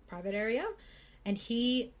like private area, and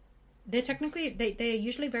they're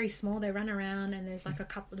usually very small. They run around, and there's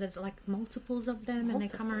like multiples of them, and they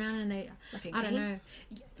come around and they Like a I don't gang? know,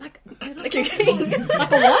 like Like a gang?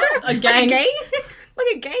 like a what? A gang.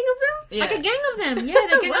 Like a gang of them? Yeah. Like a gang of them. Yeah,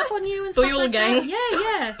 they gang up on you and stuff Tuyul like gang.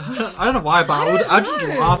 that. Yeah. I don't know why, but I'd just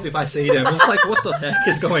know. laugh if I see them. It's like, what the heck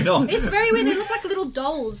is going on? It's very weird. They look like little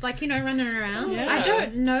dolls, like, running around. Yeah. I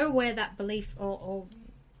don't know where that belief or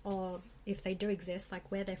if they do exist, like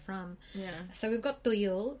where they're from. Yeah. So we've got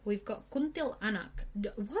tuyul, we've got kuntil anak.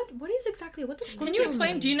 What does kuntil Can you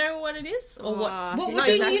explain? mean? Do you know what it is? Or what? What Not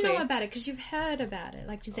do exactly. you know about it? Because you've heard about it.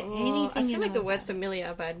 Like, is there anything I you feel know like the about word's it?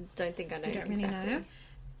 familiar, but I don't think I know You don't really exactly. know?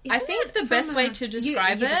 I Isn't think it the from best way to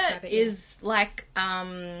describe you it describe is like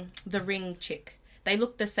the Ring chick. They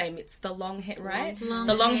look the same. It's the long hair, right? Long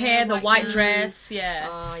the long hair, hair, the white white nose. dress. Yeah.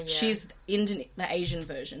 Oh, yeah. She's the Asian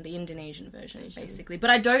version, the Indonesian version, basically.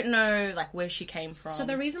 But I don't know like where she came from. So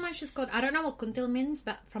the reason why she's called, I don't know what kuntil means,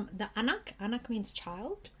 but from the anak means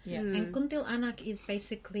child. Yeah. And kuntil anak is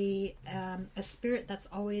basically a spirit that's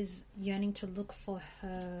always yearning to look for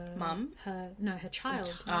her Mum? her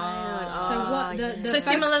child. Ah. So what the So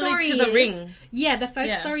folk similarly story to the is, Ring. Yeah, the folk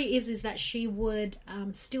Yeah. story is that she would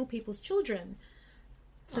steal people's children.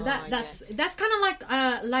 So Oh, that's kind of like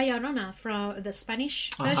La Llorona from the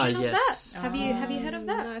Spanish version of yes. that. Have you heard of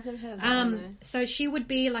that? No, I've never heard of that one, no. So she would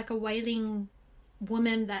be like a wailing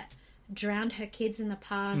woman that drowned her kids in the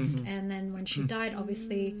past, and then when she died,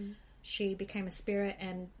 obviously, she became a spirit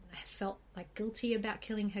and felt like guilty about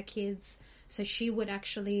killing her kids. So she would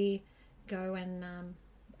actually go and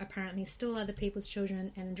apparently steal other people's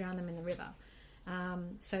children and drown them in the river.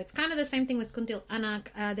 So it's kind of the same thing with Kuntil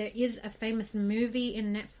Anak. There is a famous movie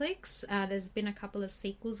in Netflix. There's been a couple of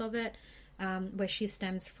sequels of it where she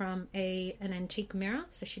stems from an antique mirror.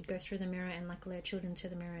 So she'd go through the mirror and like lure children to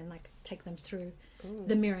the mirror and like take them through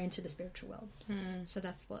the mirror into the spiritual world. So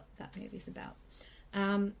that's what that movie's about.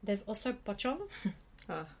 There's also pocong,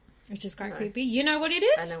 Oh, which is quite No. creepy. You know what it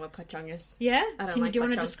is? I know what pocong is. Yeah? I don't do like you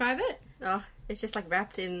want to pocong. describe it? Oh, it's just like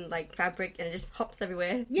wrapped in like fabric and it just hops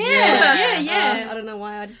everywhere. Yeah. I don't know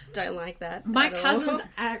why. I just don't like that. My at all. cousin's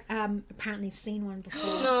apparently seen one before.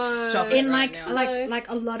 No. Stop it In right like now. like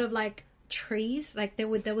a lot of like trees. Like there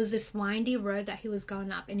was this windy road that he was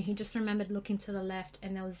going up, and he just remembered looking to the left,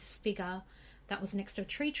 and there was this figure that was next to a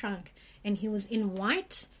tree trunk, and he was in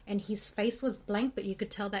white, and his face was blank, but you could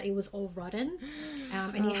tell that it was all rotten.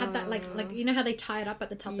 And he had that like you know how they tie it up at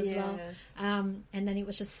the top as well. And then it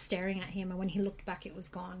was just staring at him, and when he looked back, it was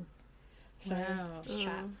gone. So Wow. it's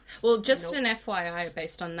chat. Well, just an FYI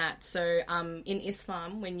based on that. So, in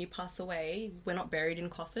Islam, when you pass away, we're not buried in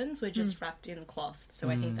coffins. We're just wrapped in cloth. So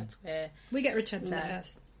I think that's where... We get returned to the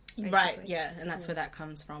earth. Right, basically. yeah. And that's where that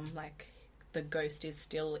comes from. Like, the ghost is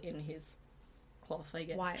still in his cloth, I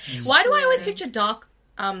guess. White. Why do I always picture dark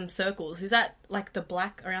circles? Is that, like, the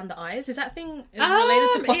black around the eyes? Is that thing related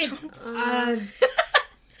to pocong?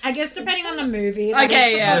 I guess depending on the movie.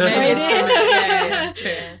 Okay, yeah. Right Maybe. Yeah,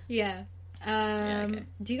 true. Yeah. okay.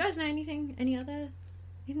 Do you guys know anything? Any other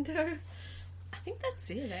Indo? I think that's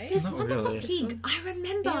it, eh? There's Not one that's a really. pig. I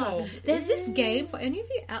remember. Ew. There's this game for any of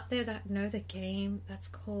you out there that know the game that's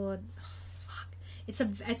called. Oh, fuck.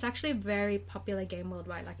 It's actually a very popular game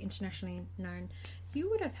worldwide, like internationally known. You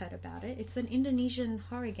would have heard about it. It's an Indonesian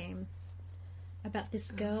horror game about this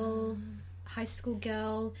girl high school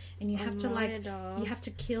girl, and you have to you have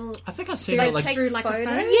to kill. I think I've seen it like through like a photos?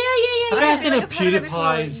 phone. Yeah. I think I've seen like a I've heard of it before.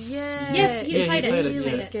 PewDiePie's. Yeah. Yes, he's Yeah, played he it. played it, He's yeah.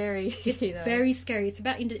 played Really it. scary. It's very scary. It's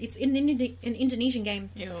about it's in an Indonesian game,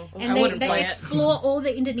 Ew. and I wouldn't they play it. explore all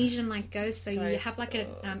the Indonesian like ghosts. So you Ghosts, have like an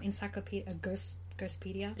encyclopedia, a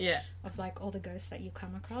ghostpedia Yeah. of like all the ghosts that you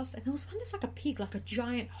come across. And there was one that's like a pig, like a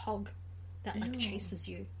giant hog that like chases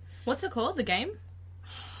you. What's it called? The game?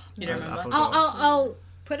 You don't No, I remember? forgot. I'll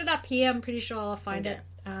put it up here. I'm pretty sure I'll find Okay.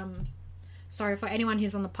 it. Sorry for anyone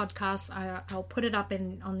who's on the podcast. I'll put it up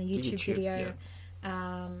on the YouTube video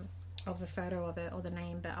of a photo of it or the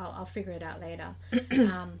name, but I'll figure it out later.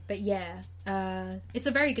 But yeah, it's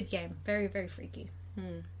a very good game. Very, very freaky.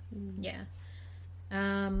 Yeah.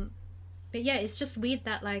 But yeah, it's just weird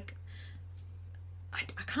that like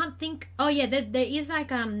I can't think. Oh yeah, there is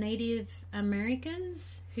like Native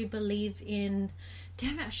Americans who believe in.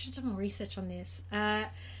 Damn it! I should have done more research on this.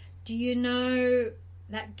 Do you know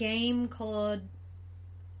that game called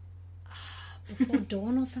Before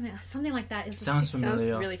Dawn or something like that? It's Sounds Sounds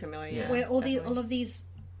familiar. really familiar. Yeah. where all definitely. of these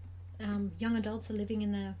young adults are living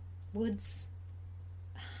in the woods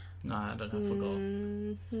No, I don't know. I forgot.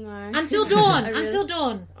 No. until dawn. I really- Until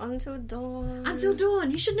dawn. Until dawn. Until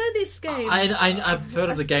dawn. You should know this game. I've heard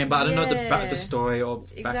of the game, but I don't know Yeah. the story or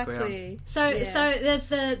background. Exactly. So Yeah.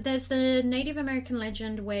 so there's the Native American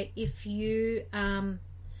legend where if you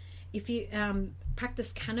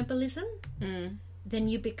practice cannibalism, then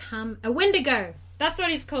you become a Wendigo. That's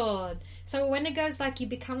what it's called. So a Wendigo is like you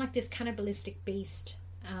become like this cannibalistic beast.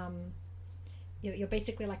 You're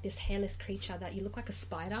basically like this hairless creature that you look like a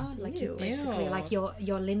spider. Like you Ew. basically Ew. like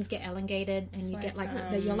your limbs get elongated and you get like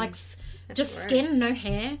you're like just gross. skin, no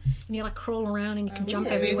hair, and you like crawl around and you can jump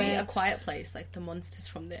Yeah, maybe everywhere. A Quiet Place, like the monsters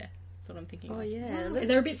from there. That's what I'm thinking. Oh of. yeah.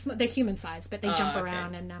 They're a bit they're human sized, but they jump okay.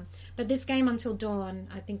 around. And but this game Until Dawn,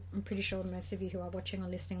 I'm pretty sure most of you who are watching or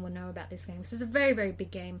listening will know about this game. This is a very, very big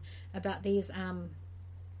game about these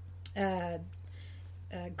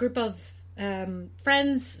group of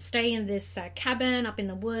friends stay in this cabin up in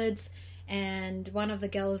the woods, and one of the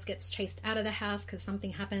girls gets chased out of the house because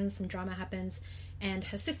something happens, some drama happens, and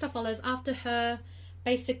her sister follows after her.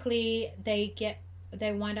 Basically, they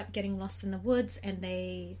wind up getting lost in the woods and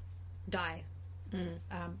they die.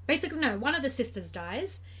 Basically, no, one of the sisters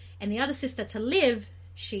dies, and the other sister, to live,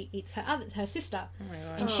 she eats her sister,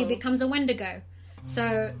 and she becomes a Wendigo.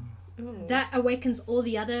 So that awakens all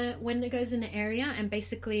the other Wendigos in the area, and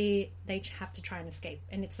basically they have to try and escape.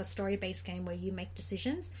 And it's a story-based game where you make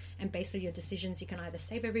decisions, and based on your decisions, you can either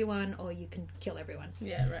save everyone or you can kill everyone.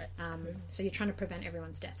 Yeah, right. So you're trying to prevent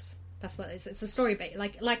everyone's deaths. That's what it is. It's a story-based,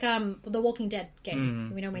 like the Walking Dead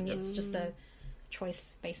game. You know, when it's just a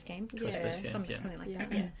choice-based game. Choice-based game, Something yeah. like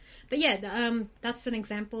that. Yeah. But yeah, that's an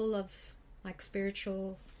example of like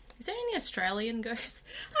spiritual. Is there any Australian ghosts?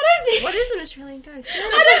 I don't think. What is an Australian ghost?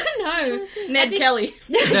 I don't know. Ned Kelly.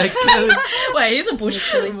 Wait, he's a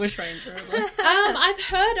bush ranger. As well. I've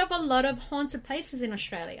heard of a lot of haunted places in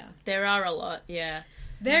Australia. There are a lot, yeah.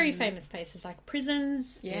 Very famous places like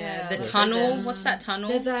prisons. Yeah, the like tunnel. the- What's that tunnel?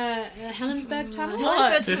 There's a Helensburgh Tunnel.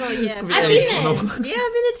 What? Oh, yeah. Could be I've any been there. tunnel. Yeah,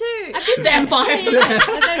 I've been there too. I've been The Empire.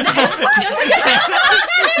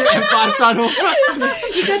 Empire Tunnel.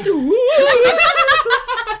 You got to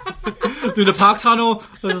Through the Park Tunnel,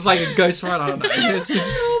 there's just like a ghost run. I don't know.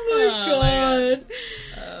 Oh my god.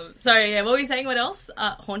 Sorry, yeah, what were you saying? What else?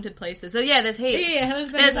 Haunted places. So yeah, there's heaps. Yeah,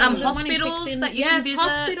 Helensburgh There's Tunnel. There's one in hospitals Brixton. that you can yes, visit.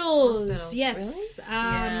 hospitals. Yes.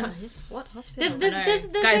 Yeah. What hospital? There's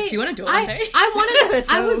Guys, do you wanna do it one day? I wanted.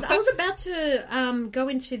 I was about to go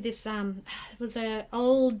into this. It was a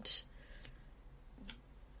old.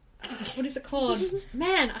 What is it called?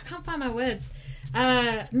 Man, I can't find my words.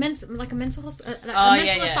 Like a mental asylum. Oh, Yeah, Is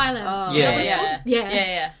that what it's yeah. called?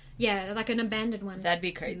 Yeah. Yeah, like an abandoned one. That'd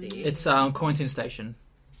be crazy. It's Quarantine Station.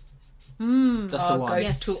 That's the one. Ghost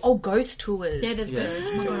Yes. tour. Oh, ghost tours. Yeah, there's Yeah. ghost.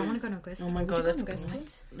 Oh my god, I want to go on a ghost. Oh my tour. god, Would you let's go on a go.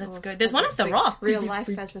 ghost tour? Let's go. There's one at the Rock. Real life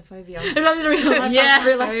phasmophobia. Yeah,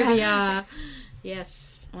 real life phobia.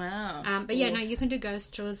 Yes. Wow. But yeah, no, you can do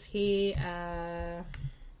ghost tours here.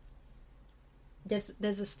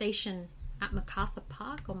 There's a station at MacArthur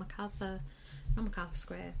Park or not MacArthur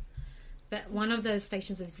Square, but one of those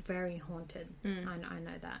stations is very haunted. I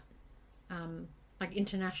know that. Like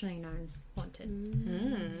internationally known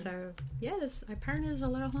haunted. So yeah, apparently there's a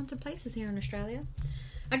lot of haunted places here in Australia.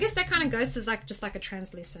 I guess that kind of ghost is like just like a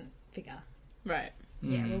translucent figure. Right.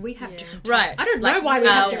 Yeah, well we have different types. Right. I don't know why we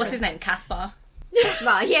have different what's his name? types. Casper.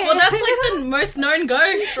 Casper, yeah. Well, that's like the most known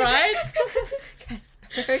ghost, right?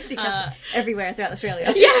 Casper. See Casper everywhere throughout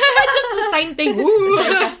Australia. Yeah, just the same thing. Ooh.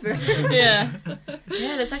 Casper. Yeah.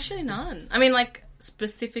 Yeah, there's actually none. I mean, like,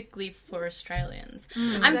 specifically for Australians.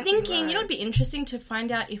 I'm thinking, you know, it'd be interesting to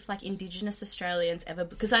find out if like Indigenous Australians ever,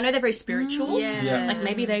 because I know they're very spiritual. Yeah. Like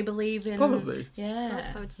maybe they believe in. Probably.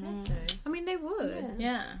 Yeah. I would say so. I mean, they would.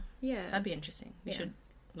 Yeah. Yeah. That'd be interesting. We should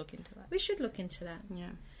look into that. We should look into that. Yeah.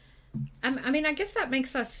 I mean, I guess that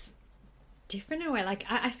makes us different in a way. Like,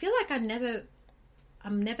 I feel like I'm never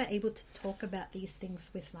able to talk about these things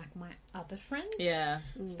with like my other friends. Yeah.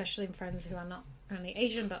 Especially friends who are not only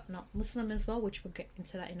Asian but not Muslim as well, which we'll get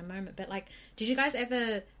into that in a moment. But like, did you guys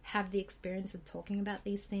ever have the experience of talking about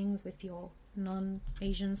these things with your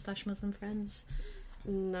non-Asian / Muslim friends?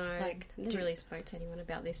 No, Like, I never really spoke to anyone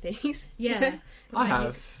about these things. Yeah. I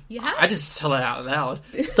have. You have? I just tell it out loud.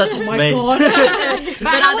 That's just me. But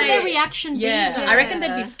how would they- their reaction be? Yeah. though? I reckon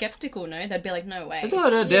they'd be skeptical, no? They'd be like, no way.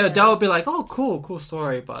 No, they'll be like, "Oh, cool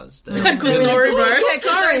story," but Cool story, bro.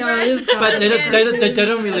 Sorry, but they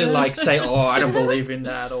don't really like say, "Oh, I don't believe in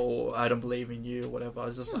that," or "I don't believe in you," or whatever.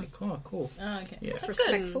 It's just like, "Oh, cool." Oh, okay. Yeah. It's That's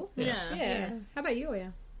respectful. good. Yeah. Yeah. How about you,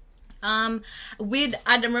 Oya? I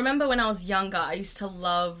remember when I was younger, I used to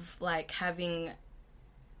love like having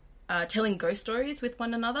telling ghost stories with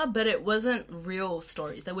one another, but it wasn't real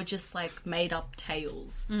stories. They were just like made up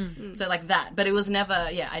tales. So like that, but it was never.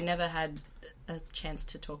 I never had a chance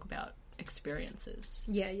to talk about experiences.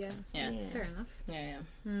 Yeah. Fair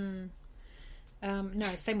enough.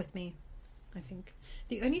 No, same with me, I think.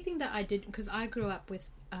 The only thing that I did, because I grew up with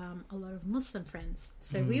a lot of Muslim friends,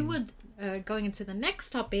 so we would, going into the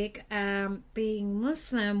next topic, being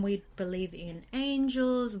Muslim, we believe in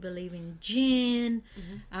angels, believe in jinn.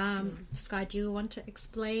 Skye, do you want to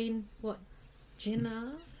explain what jinn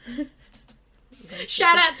are?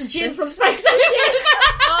 Shout out to Jin from Space I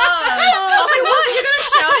was like, what? You're gonna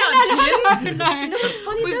shout out Jin? No.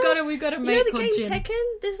 We've got to You know make the on game Jin. Tekken?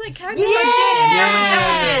 There's like characters Yeah.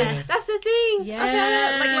 called Jin. That's the thing. I found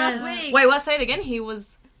out like last week. Wait, what? Say it again. He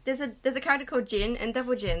was. There's a character called Jin and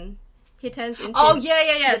Devil Jin. He turns into. Oh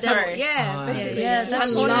yeah. the devil. Sorry. Yeah, basically. Yeah, He I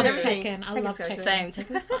has love horns and everything. Tekken. I love Tekken's so Tekken. sick.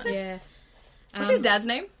 Same. Tekken's fun. Yeah. What's his dad's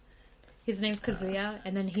name? His name's Kazuya,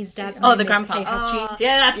 and then his dad's Oh, name the is grandpa. Heihachi.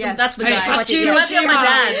 Yeah, that's the guy. Heihachi. He reminds me of my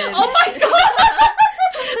dad. Oh my god!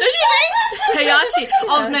 Don't you think? Heihachi.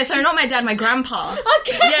 Oh no, sorry, not my dad. My grandpa.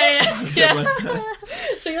 Okay. Yeah.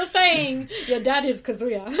 So you're saying your dad is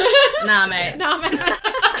Kazuya? Nah, mate. Nah, man.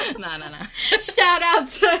 Nah. Shout out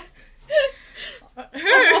to Who?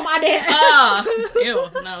 oh, my dad. Oh,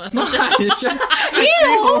 ew. No, that's not shout. Ew.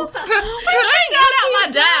 Don't shout out my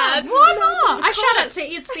dad. Why not? I shout out to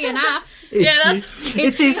Itzy and Afs. Yeah, that's.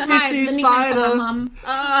 Itsy is my- Spitsy the nickname for my Spider. mum.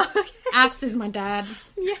 Oh, Afs is my dad.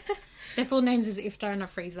 yeah. Their full names is Iftar and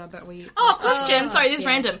Afriza, but we... Oh, question. Sorry, this is yeah.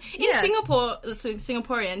 random. In Yeah. Singapore,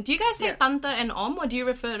 Singaporean, do you guys say Yeah. tante and om, or do you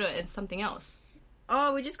refer to it as something else?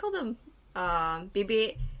 Oh, we just call them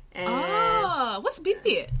Bibi and Oh, what's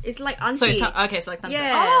bibi? it's like So, auntie. okay, so like tante.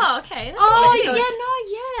 Yeah. Oh, okay. That's Oh, interesting. yeah,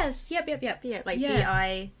 no, yes. Yep. Yeah, like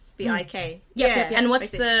Yeah. B-I-K. Yep. And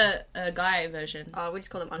what's basically. the guy version? Oh, we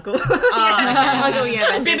just call them uncle. Oh, Uncle,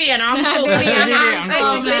 yeah. bibi and uncle. Bibi and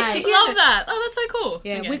uncle. Basically. Love that. Oh, that's so cool.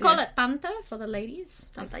 Yeah, Okay, we call it tante for the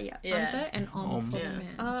ladies. Tante, yeah. Yeah. Tante and om for Yeah. the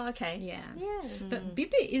men. Oh, okay. Yeah. Yeah. But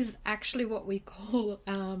bibi is actually what we call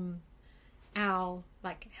our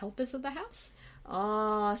like helpers of the house.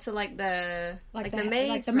 Oh, so like the Like the the- maids,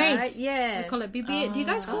 like the right? maids. Yeah. We call it bibi. Do you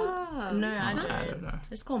guys call it? Oh. No, I I don't don't. know.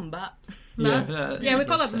 Just call him bat. Yeah, we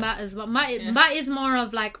call it so. mat as well. Mat is more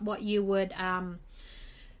of like what you would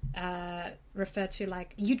refer to,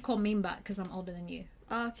 like you'd call me mbat because I'm older than you.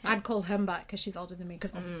 Oh, okay. I'd call her mbat because she's older than me.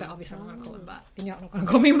 But obviously I'm not gonna call him mbat, and you're not gonna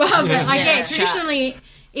call me mbat. But like, Yeah. traditionally,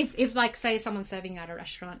 if like say someone's serving you at a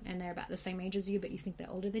restaurant and they're about the same age as you, but you think they're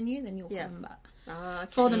older than you, then you'll call them mbat. Oh,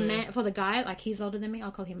 okay. For the man, for the guy, like he's older than me,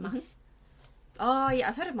 I'll call him mas. Oh, yeah,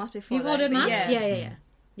 I've heard of Mas before. You've though, ordered but mas? Yeah. Yeah.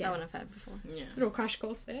 That one I've heard before. Yeah. Little crash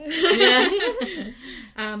course there. Yeah.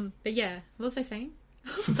 But yeah, what was I saying?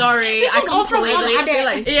 Sorry, This I is all from completely. one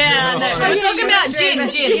addict. Yeah, no, we're yeah, talking you about went gin.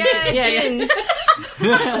 straight back- Yeah.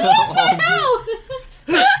 Hell!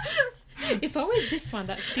 It's always this one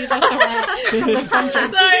that steers us away from the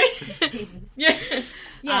subject. Sorry. Yeah.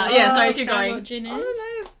 Yeah, sorry, keep Skye, going. what gin I is?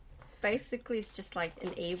 don't know. Basically, it's just like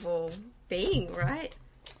an evil being, right?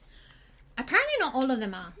 Apparently, not all of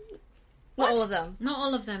them are. Not all of them. Not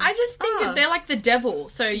all of them. I just think Oh. that they're like the devil.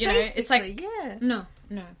 So, you know, it's like. Basically, yeah. No.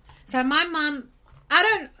 So my mum, I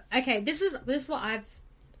don't. Okay, this is what I've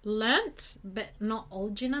learnt, but not all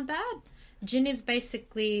jinn are bad. Jinn is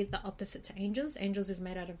basically the opposite to angels. Angels is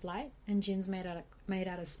made out of light, and jinn's made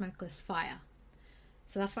out of smokeless fire.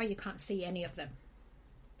 So that's why you can't see any of them.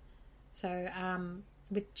 So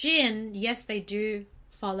with jinn, yes, they do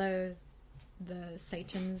follow the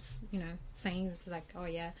Satan's, sayings like, oh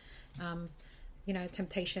yeah,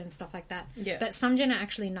 temptation, stuff like that. Yeah. But some jinn are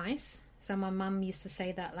actually nice. So my mum used to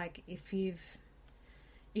say that, like, if you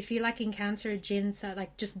like encounter a jinn, so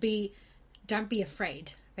like don't be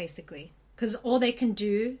afraid, basically, because all they can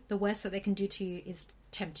do, the worst that they can do to you is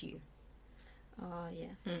tempt you. Oh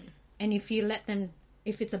yeah. And if you let them,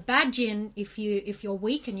 if it's a bad jinn, if you're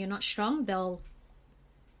weak and you're not strong, they'll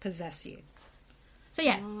possess you. So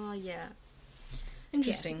yeah. Oh yeah.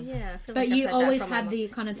 Interesting. Yeah. I feel But like I've you heard that always from have my the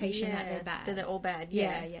connotation that mum. they're bad. That they're all bad.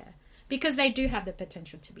 Yeah, yeah. Because they do have the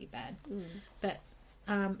potential to be bad. But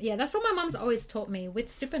that's what my mum's always taught me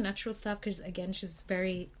with supernatural stuff, because again, she's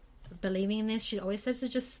very believing in this. She always says to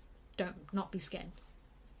just not be scared,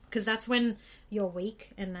 because that's when you're weak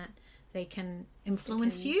and that they can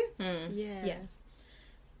influence you. Yeah.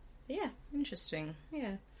 Yeah. Interesting.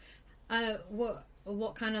 Yeah.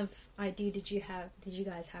 What kind of idea did you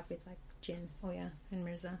guys have with like jinn, and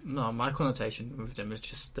Mirza? No, my connotation with them is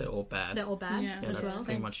just they're all bad. They're all bad Yeah, as that's well.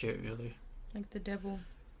 pretty much it, really. Like the devil.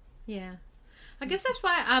 Yeah. I guess that's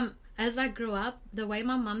why as I grew up, the way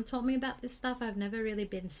my mum taught me about this stuff, I've never really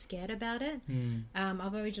been scared about it.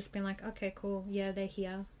 I've always just been like, okay, cool, yeah, they're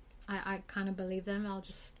here. I kind of believe them.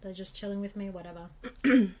 They're just chilling with me, whatever.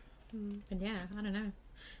 And yeah, I don't know.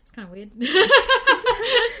 It's kind of weird.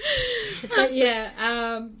 But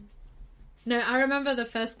yeah, no, I remember the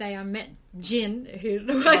first day I met Jin, who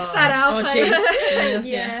works at our place.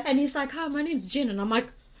 Yeah. And he's like, "Hi, my name's Jin," and I'm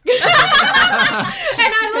like, and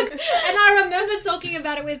I remember talking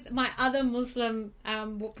about it with my other Muslim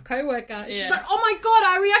co-worker. She's like, "Oh my god,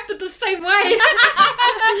 I reacted the same way."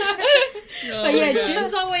 But yeah,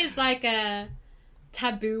 Jin's always like a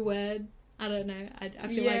taboo word. I don't know. I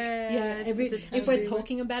feel if we're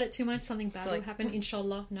talking about it too much, something bad will happen.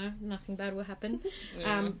 Inshallah, no, nothing bad will happen.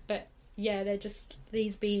 But yeah, they're just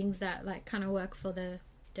these beings that like kind of work for the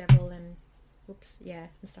devil and and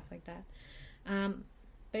stuff like that.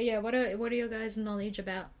 But yeah, what are your guys' knowledge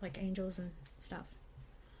about like angels and stuff?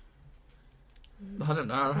 I don't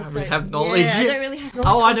know. I don't really have knowledge. Yeah, I don't really have knowledge.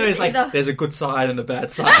 All I know is like there's a good side and a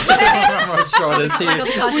bad side. I'm trying to see.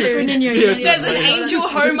 Whispering in your ear. There's an angel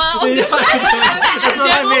Homer. That's what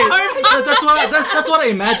I mean. That's what I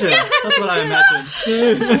imagine. That's what I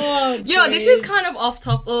imagine. This is kind of off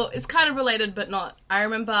top. Well, it's kind of related, but not. I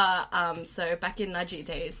remember, so back in Najee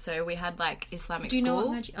days, so we had like Islamic Do you know school.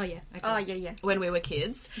 what magic? Oh yeah. Okay. Oh yeah. When we were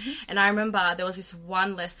kids, and I remember there was this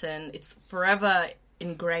one lesson. It's forever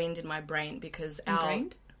ingrained in my brain because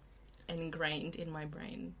ingrained in my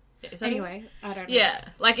brain. Anyway, I don't know. Yeah,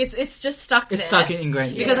 like it's just stuck there. It's stuck in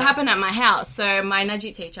ingrained. Because it happened at my house. So my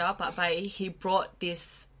Najee teacher, Papai, he brought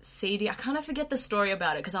this CD. I kind of forget the story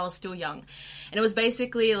about it because I was still young. And it was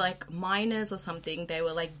basically like miners or something. They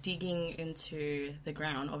were like digging into the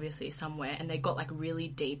ground, obviously somewhere, and they got like really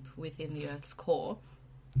deep within the Earth's core.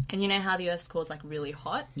 And you know how the Earth's core is like really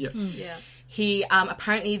hot? Yeah. Yeah. He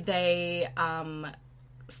apparently they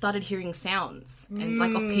started hearing sounds and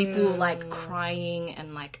like of people like crying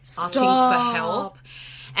and like asking for help,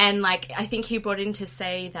 and like I think he brought in to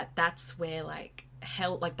say that that's where like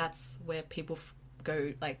hell, like that's where people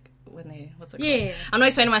go like when they what's it called? I'm not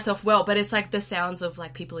explaining myself well, but it's like the sounds of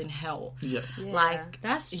like people in hell. Yeah. Like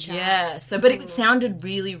that's so but it sounded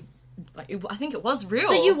really like I think it was real.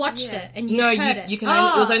 So you watched it and you heard it. You can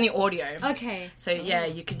only, it was only audio. Okay. So yeah,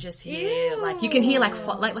 you can just hear like you can hear like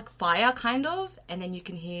like fire kind of, and then you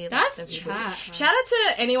can hear like, that's the people. chat. Shout out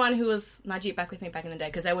to anyone who was Najee back with me back in the day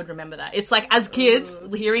because they would remember that. It's like as kids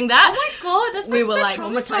hearing that. Oh my god, that's we like were so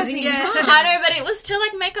like traumatizing. I know, but it was to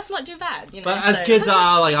like make us not do bad. You know? But as kids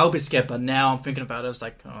are like, I'll be scared. But now I'm thinking about it. It's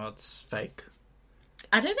like, oh, it's fake.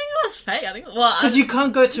 I don't think it was fake. I think because you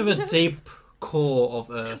can't go to the deep core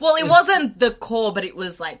of Earth. Well, it wasn't the core, but it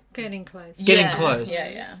was like Getting close. Getting close.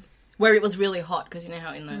 Yeah. Where it was really hot because you know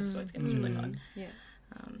how in the Earth it gets really hot. Yeah.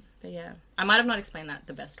 But yeah, I might have not explained that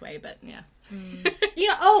the best way, but yeah.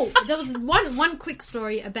 There was one quick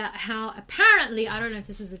story about how apparently, I don't know if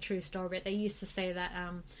this is a true story, but they used to say that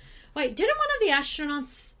didn't one of the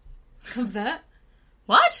astronauts convert?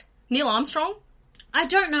 What? Neil Armstrong? I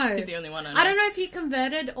don't know. He's the only one I know. I don't know if he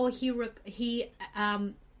converted or he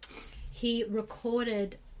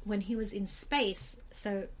recorded when he was in space.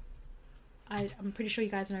 So I'm pretty sure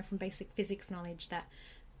you guys know from basic physics knowledge that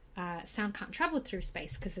sound can't travel through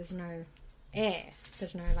space because there's no air.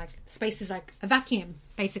 There's no space is like a vacuum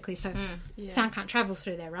basically. So sound can't travel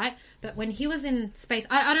through there, right? But when he was in space,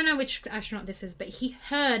 I don't know which astronaut this is, but he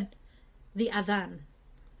heard the adhan.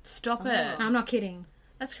 Stop it! I'm not kidding.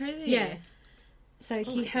 That's crazy. Yeah. So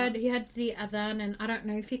he heard the adhan, and I don't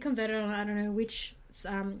know if he converted or not. I don't know which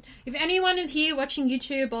if anyone is here watching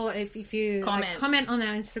YouTube, or if you comment on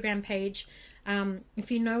our Instagram page,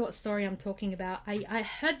 if you know what story I'm talking about, I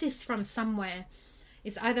heard this from somewhere.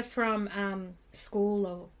 It's either from school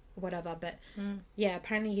or whatever, but yeah,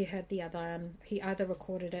 apparently he heard the other. He either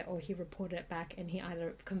recorded it or he reported it back, and he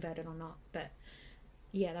either converted or not. But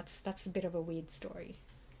yeah, that's a bit of a weird story.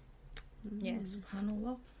 Yeah,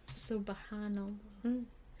 Subhanallah.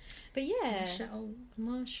 But yeah,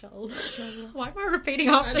 Marshall. Why am I repeating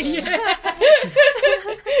Oh, after you?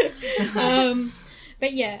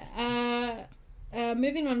 But yeah,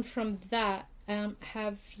 moving on from that,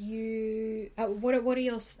 have you? What are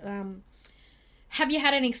your? Have you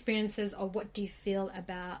had any experiences, or what do you feel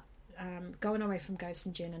about going away from ghosts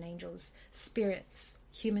and jinn and angels, spirits,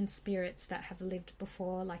 human spirits that have lived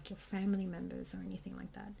before, like your family members or anything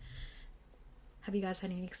like that? Have you guys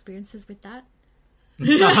had any experiences with that?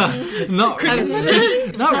 Not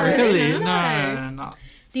really. No.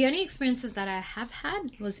 The only experiences that I have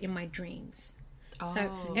had was in my dreams.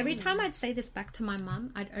 So every time I'd say this back to my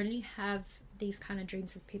mum, I'd only have these kind of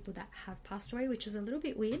dreams of people that have passed away, which is a little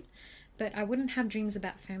bit weird. But I wouldn't have dreams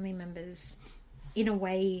about family members in a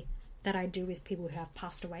way that I do with people who have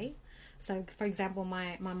passed away. So, for example,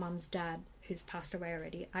 my mum's dad, who's passed away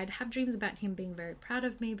already, I'd have dreams about him being very proud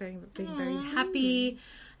of me, being very happy.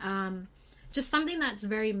 Just something that's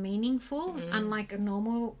very meaningful, unlike a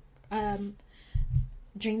normal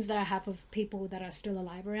dreams that I have of people that are still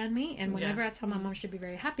alive around me. And whenever I tell my mum, she'd be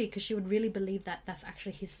very happy because she would really believe that that's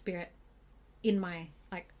actually his spirit in my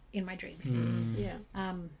dreams.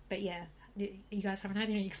 But yeah, you guys haven't had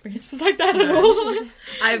any experiences like that at all?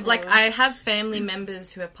 I have family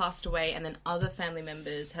members who have passed away, and then other family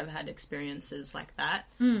members have had experiences like that,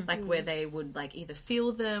 where they would like either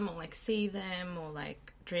feel them or like see them or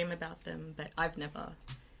like dream about them, but I've never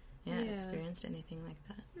experienced anything like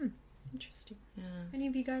that. Interesting. Yeah. Any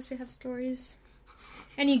of you guys who have stories?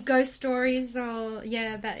 Any ghost stories or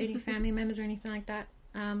about any family members or anything like that?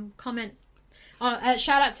 Comment.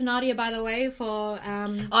 Shout out to Nadia, by the way, for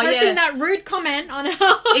posting that rude comment on our...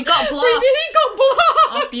 It got blocked. It got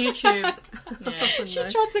blocked off YouTube. Yeah. She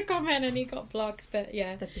tried to comment and he got blocked, but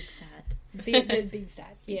yeah. The big sad. The big sad,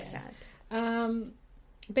 yeah. Big sad.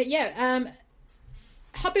 But yeah,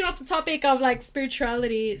 hopping off the topic of like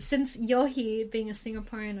spirituality, since you're here being a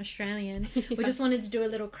Singaporean Australian, we just wanted to do a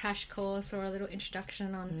little crash course or a little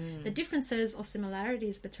introduction on the differences or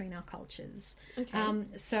similarities between our cultures. Okay.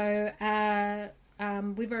 So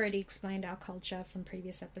we've already explained our culture from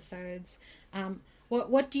previous episodes.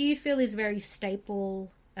 What do you feel is very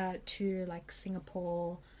staple to like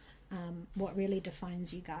Singapore? What really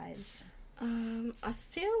defines you guys? I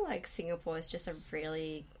feel like Singapore is just a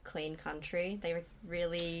really clean country. They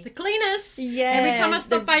really... The cleanest! Yeah. Every time I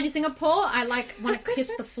stop by Singapore, I like want to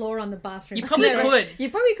kiss the floor on the bathroom. You probably could. You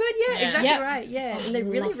probably could, yeah. Exactly Yep. right, yeah. Oh, and they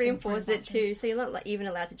really love reinforce Singaporean it too. bathrooms. So you're not like even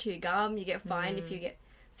allowed to chew gum. You get fined if you get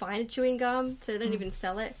fined chewing gum. So they don't even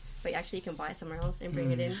sell it. But actually you can buy it somewhere else and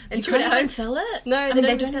bring it in. And You chew it can't at home. even sell it? No, they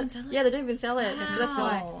they don't even sell it? Yeah, they don't even sell it. Wow. That's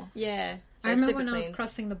why. Yeah. So I it's remember super when I was clean.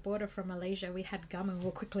 crossing the border from Malaysia, we had gum and we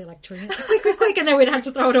were quickly like chewing it. Quick, and then we'd have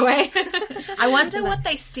to throw it away. I wonder what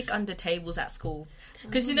they stick under tables at school.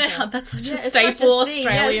 Because you know how that's such a it's staple such a thing.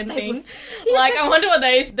 Australian Yeah, thing. staples. Like, I wonder what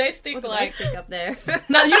they stick What do like... they stick up there?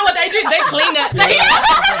 No, you know what they do? They clean it. They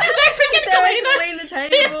freaking clean it. clean the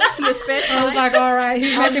table in the spare I was like, all right,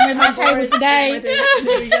 who's messing with my table today? There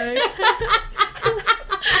we go.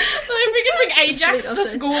 They freaking bring Ajax to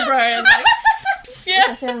school, bro. And like,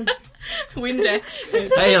 yeah. Sound. Windex.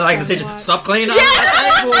 Hey, like the teacher, stop cleaning up.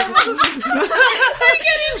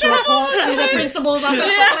 Report to the principal's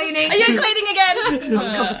office for cleaning. Are you cleaning again?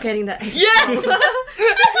 I'm confiscating that. Yeah.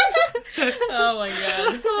 Oh my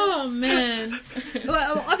god. Oh, man.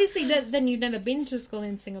 Well, obviously, then you've never been to school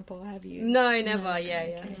in Singapore, have you? No, never.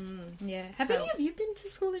 Yeah. Yeah. Have any of you been to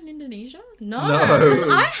school in Indonesia? No. Because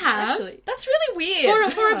I have. Actually, That's really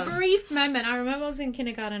weird. For a brief moment. I remember I was in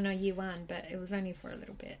kindergarten or year one, but it was only for a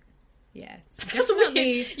little bit. Yeah. So That's definitely.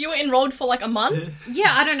 weird. You were enrolled for like a month?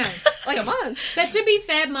 Yeah, I don't know. like a month. But to be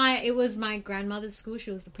fair, it was my grandmother's school.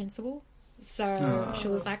 She was the principal. So she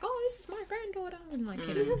was like, oh, this is my granddaughter. And like,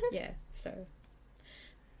 you know, yeah. So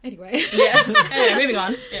anyway. Yeah. Anyway, moving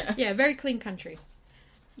on. Yeah. Yeah, very clean country.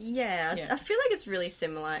 Yeah, Yeah. I feel like it's really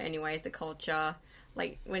similar. Anyways, the culture.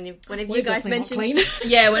 Like whenever We're you guys definitely not mention, clean.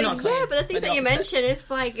 Yeah, we're not clean. yeah, but the things We're that you opposite.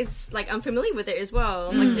 mention, it's like I'm familiar with it as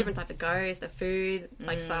well. Like different type of ghosts, the food,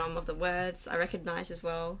 like some of the words I recognize as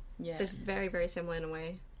well. Yeah. So it's very, very similar in a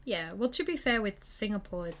way. Yeah, well, to be fair, with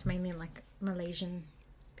Singapore, it's mainly like Malaysian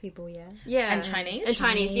people, yeah. Yeah. And Chinese? And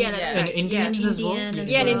Chinese, yeah. That's And right. Indians as well. Indian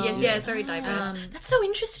as Yeah, and well. Indians, yeah, it's very diverse. That's so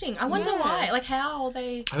interesting. I wonder Yeah. why. Like, how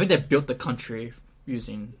they... I think they built the country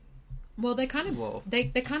using. Well, they kind of Well, they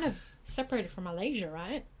kind of separated from Malaysia,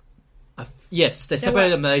 right? yes, they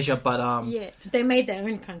separated Malaysia, but Yeah, They made their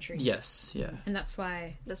own country. yes, yeah. And that's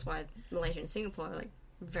why that's why Malaysia and Singapore are like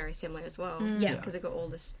very similar as well. Yeah. Because they've got all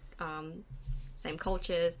this same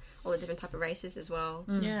cultures, all the different type of races as well.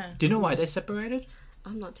 Yeah. Do you know why they separated?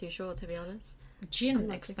 I'm not too sure, to be honest. Jin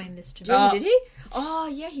not explained this to me. Jin, did he? Oh,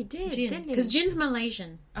 yeah, he did. Jin, didn't he? because Jin's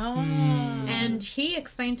Malaysian, Oh. and he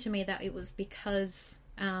explained to me that it was because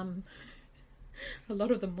a lot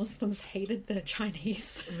of the Muslims hated the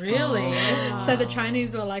Chinese. Really? So the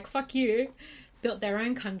Chinese were like, "Fuck you," built their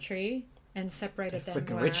own country and separated They're them.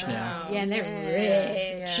 freaking rich whereas- now. Yeah, and they're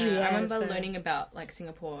rich. Yeah. Yeah, I remember so- learning about, like,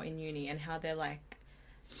 Singapore in uni and how they're, like,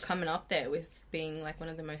 coming up there with being, like, one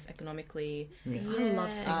of the most economically... I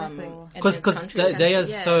love Singapore. Because advanced countries. they are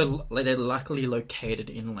Yeah. so like, they're luckily located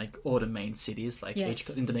in like all the main cities like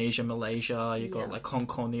Yes. Indonesia, Malaysia. You got Yeah. like Hong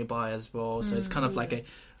Kong nearby as well. So it's kind of like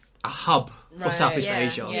a hub for Right. Southeast Yeah.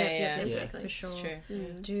 Asia. Yeah. Exactly. For sure. It's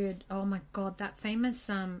true. Dude, oh my god, that famous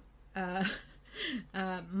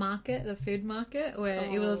market, the food market, where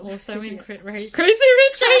it was also in Crazy Rich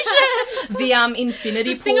Asians. The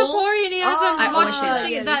Infinity The Pool. Singaporean, yes, Oh, I I watched always that,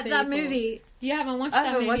 see that. that Infinity movie. You haven't watched I that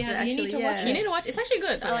haven't movie, watched it, you need to actually, watch yeah. it. You need to watch. It's actually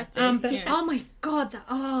good. I liked it. But Yeah. oh my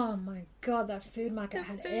god, that food market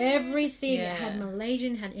had everything. Yeah. It had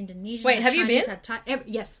Malaysian, had Indonesian. Wait, had have you Chinese, been? Had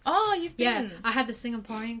yes. Oh, you've Yeah, been. I had the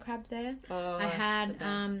Singaporean crab there. Oh, I had the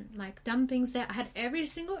best. like dumplings there. I had every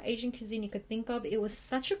single Asian cuisine you could think of. It was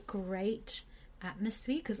such a great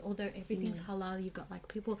atmosphere because although everything's halal, you've got like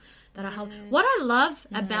people that are halal. What I love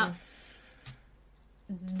about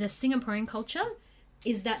the Singaporean culture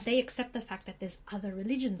is that they accept the fact that there's other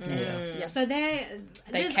religions there. Yeah. So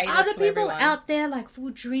there's cater other to people everyone. out there like full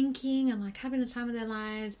drinking and like having the time of their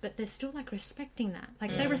lives, but they're still like respecting that. Like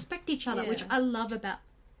they respect each other, Yeah. which I love about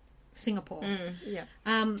Singapore. Yeah.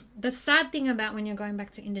 The sad thing about when you're going back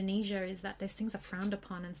to Indonesia is that those things are frowned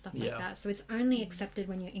upon and stuff like Yeah. that. So it's only accepted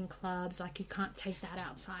when you're in clubs. Like you can't take that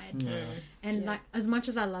outside. And like as much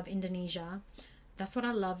as I love Indonesia, that's what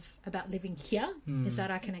I love about living here is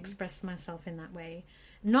that I can express myself in that way.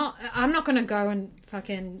 I'm not gonna go and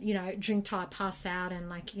fucking drink till I pass out and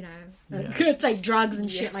like take drugs and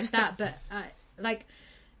shit like that. But like.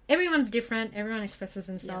 Everyone's different. Everyone expresses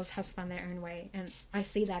themselves, has fun their own way, and I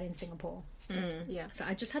see that in Singapore. Yeah. So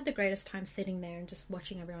I just had the greatest time sitting there and just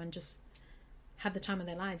watching everyone just have the time of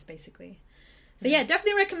their lives, basically. So yeah,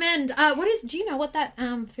 definitely recommend. Do you know what that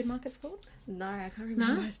food market's called? No, I can't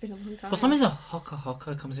remember. No? It's been a long time. For some reason,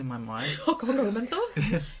 Hoka comes in my mind. I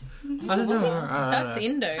I don't know. That's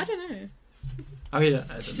Indo. don't know. I mean, I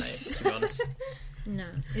don't know, to be honest. No,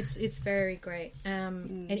 it's very great.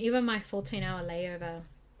 And even my 14-hour layover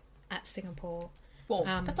at Singapore, Well,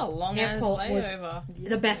 that's a long ass airport was layover.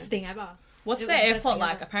 the best thing ever. What's It their was the best airport thing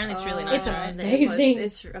like? ever. Apparently, it's really nice. It's right? amazing.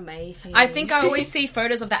 It's amazing. I think I always see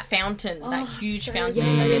photos of that fountain, that huge fountain.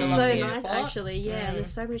 Yeah, in the it's middle so of the nice airport. actually. Yeah,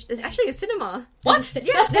 there's so much. There's actually a cinema. What? That's where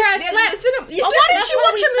I slept. Cinema. Oh, why didn't you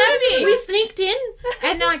watch a movie? We sneaked in,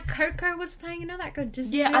 and like Coco was playing. You know that good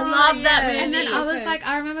Disney. Yeah, I movie? love that movie. And then I was like,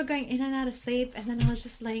 I remember going in and out of sleep, and then I was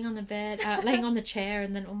just laying on the bed, laying on the chair,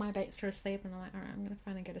 and then all my mates were asleep, and I'm like, all right, I'm gonna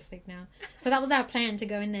finally go to sleep now. So that was our plan, to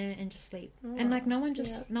go in there and just sleep. And like no one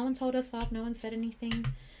told us off, no one said anything.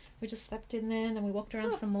 We just slept in there, and then we walked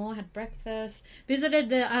around some more, had breakfast, visited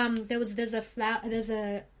the there's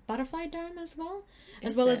a butterfly dome as well,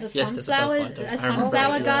 as well as a Yes, there's a sunflower butterfly dome. I remember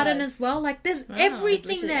sunflower that. garden as well. Like there's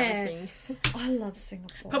everything Literally there. everything. I love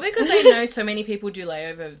Singapore. Probably because they know so many people do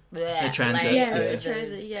layover. transit, Yes. The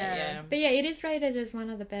transit, yeah. But yeah, it is rated as one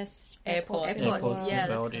of the best Airports. airports. as Airports well. in the that's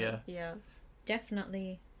world, right. yeah. Yeah.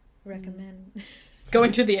 Definitely recommend.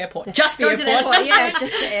 Going to the airport. Just the Go to the airport. airport. Yeah,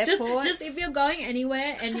 just the airport. Just if you're going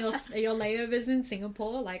anywhere and your layovers in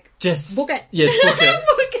Singapore, like Just book it. Yeah, book it.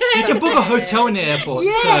 book it. You can book a hotel in the airport.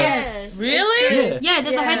 Yes. Really? So, yeah. Yeah,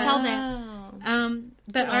 there's a Yeah. hotel there.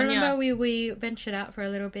 But I on ya. remember we ventured out for a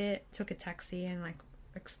little bit, took a taxi, and like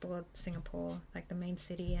explored Singapore, like the main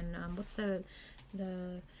city, and what's the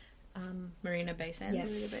Marina Bay Sands.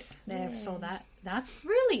 yes, there saw that. That's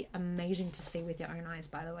really amazing to see with your own eyes,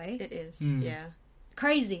 by the way. It is. Mm. Yeah.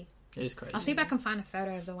 Crazy. It is crazy. I'll see if I can find a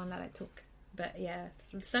photo of the one that I took. But yeah,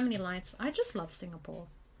 so many lights. I just love Singapore.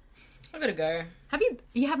 I gotta go. Have you?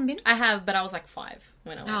 You haven't been? I have, but I was like 5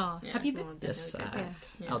 when I went. Oh, Yeah. have you been? Oh, Yes, definitely.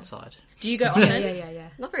 Yeah. outside. Do you go often? Yeah.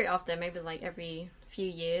 Not very often. Maybe like every few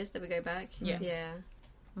years that we go back. Yeah. Yeah.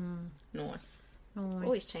 North.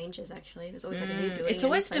 always changes. Actually, there's always like a new building. It's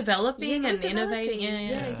always and like- developing Yeah, it's always and innovating. developing.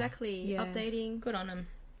 Yeah. exactly. Yeah. Updating. Good on them.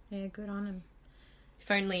 Yeah, good on him. If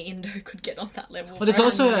only Indo could get on that level. Well, there's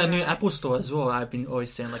also a new Apple store as well. I've been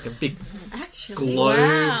always seeing like a big Actually, globe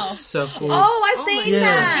Wow. circle. Oh, I've seen yeah.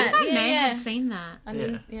 that. I may have seen that. I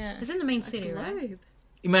mean, yeah. It's in the main city, right? globe.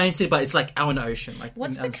 You may see, but it's like out in the ocean. Like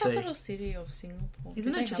What's in the the sea. capital city of Singapore?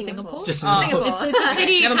 Isn't Do it they just have Singapore? one? Just Singapore. It's a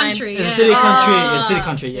city Never mind. country. It's yeah. a city country. Ah. It's a city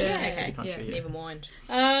country. Yeah, Yeah. it's a city Okay. country. Yeah. Never mind.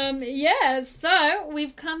 Yeah, so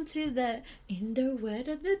we've come to the Indo word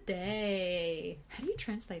of the day. How do you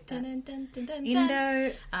translate that? Dun, dun, dun, dun, dun.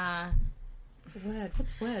 Indo Word.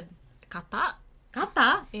 what's word? Kata.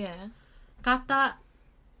 Kata. Yeah. Kata.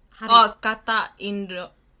 Oh, kata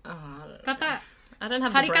Indo. Kata. I don't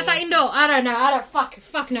have Hari the kata brains. Indo. I don't know. I don't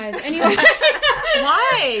fuck knows. Anyway.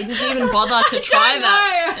 Why did you even bother to try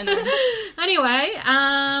that? don't know.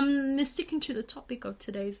 Anyway, sticking to the topic of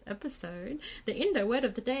today's episode, the Indo word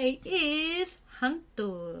of the day is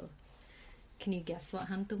hantu. Can you guess what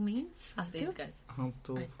hantu means? Ask these guys.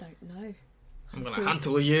 Hantu. I don't know. I'm gonna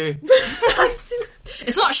hantu you.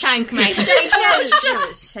 It's not shank, mate.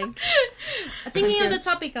 Shank. Thinking of the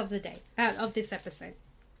topic of the day, of this episode.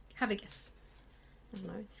 Have a guess. I don't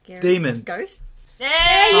know. Scary. Demon. Ghost. Ding,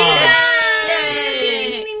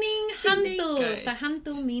 ding, ding, ding. Hantu. Ghost. So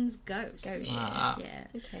hantu means ghost. Ghost. Ah, Yeah.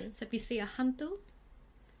 Okay. So if you see a hantu,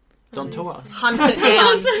 don't tell us. Hunt it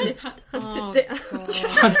down. oh, Di- God.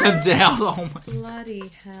 Hunt them down. Oh my. Bloody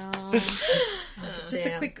hell. Just a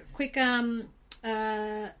Damn. quick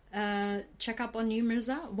check up on you,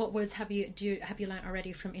 Mirza. What words have you learnt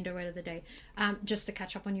already from Indo word of the day? Just to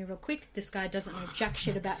catch up on you real quick, this guy doesn't know jack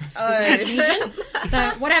shit about Indonesian. So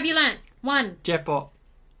what have you learnt? 1, Jepo.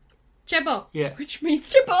 Chebo. Yeah. Which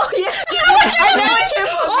means Oh yeah. oh my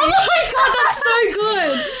god, that's so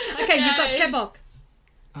good. Okay, you've got chebok.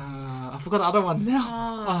 I forgot the other ones now.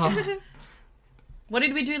 Oh. What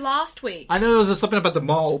did we do last week? I know there was something about the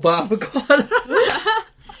mole, but I forgot.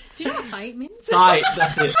 Do you know what fight means? Right,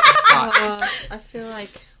 that's it. Start. I feel like.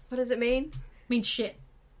 What does it mean? Means shit.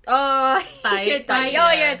 Oh, Tai. tai.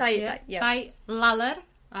 Oh yeah, tai. Yeah. Fight laler.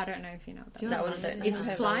 I don't know if you know what that. That is. one I don't know. It's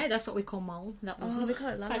fly. That's what we call mole. That was. Oh, we call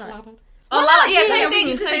it lala. Oh, Lala. Yeah, Yeah, same we thing.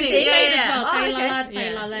 do Same thing. Say Yeah, it as yeah. well. Oh, Tai okay. laler, tai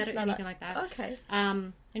Yeah. laler, Lala. anything like that. Okay.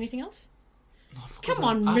 Anything else? I forgot Come the-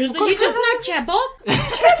 on, I Mirza, forgot you just know chebok?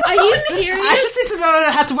 Are you serious? I just need to know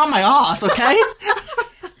how to run my ass, okay?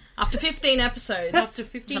 After 15 episodes. After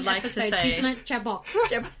 15 I'd like to episodes, say- he's learnt chebok.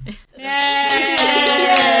 Jeb- Yay!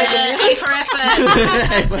 A for effort.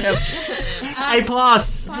 A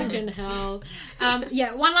plus. Fucking hell.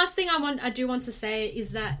 Yeah, one last thing I do want to say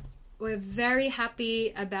is that we're very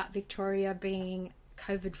happy about Victoria being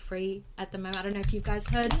COVID free at the moment. I don't know if you guys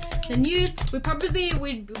heard the news. We probably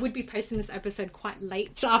would be posting this episode quite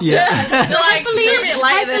late after. Yeah. Like, Hopefully, a bit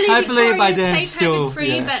later. Hopefully by Victoria's then stay still,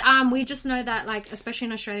 COVID-free, yeah. but we just know that, like, especially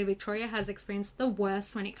in Australia, Victoria has experienced the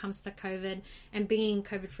worst when it comes to COVID, and being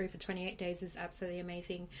COVID free for 28 days is absolutely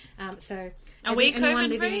amazing. So, Are we anyone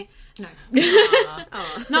COVID-free? No,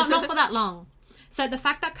 Oh. not for that long. So the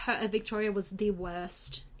fact that Victoria was the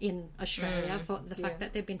worst in Australia for the fact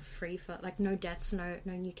that they've been free for, like, no deaths, no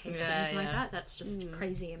new cases, Yeah, anything like yeah. that. That's just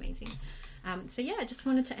crazy amazing. So yeah, I just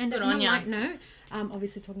wanted to end it Good on on a ya. light note.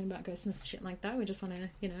 Obviously talking about ghosts and shit like that. We just want to,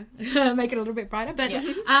 make it a little bit brighter. But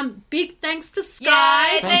big thanks to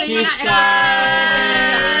Skye. Yay, thank for you, being our Skye.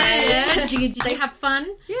 expert. Did they have fun?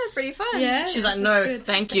 Yeah, it's pretty fun. Yeah. She's like, That's no, good.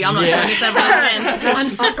 thank you. I'm not Yeah. doing this ever again.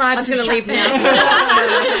 Unsubscribe. I'm gonna leave now.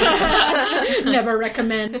 Never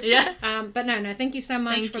recommend. Yeah. But no, thank you so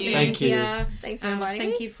much Thank for you. being Thank you. here. Thanks for inviting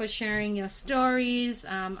Thank me. you for sharing your stories.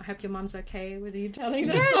 I hope your mum's okay with you telling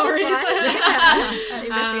the Yeah, stories. she's fine. I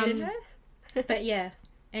investigated her. But yeah,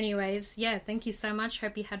 anyways, thank you so much.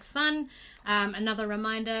 Hope you had fun. Another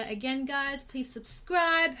reminder again, guys, please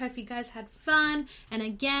subscribe. Hope you guys had fun. And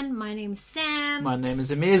again, my name is Sam. My name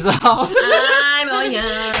is Amiza. I'm Oya.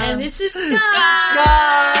 And this is Skye.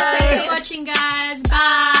 Skye. Thanks for watching, guys.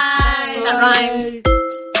 Bye. That rhymed.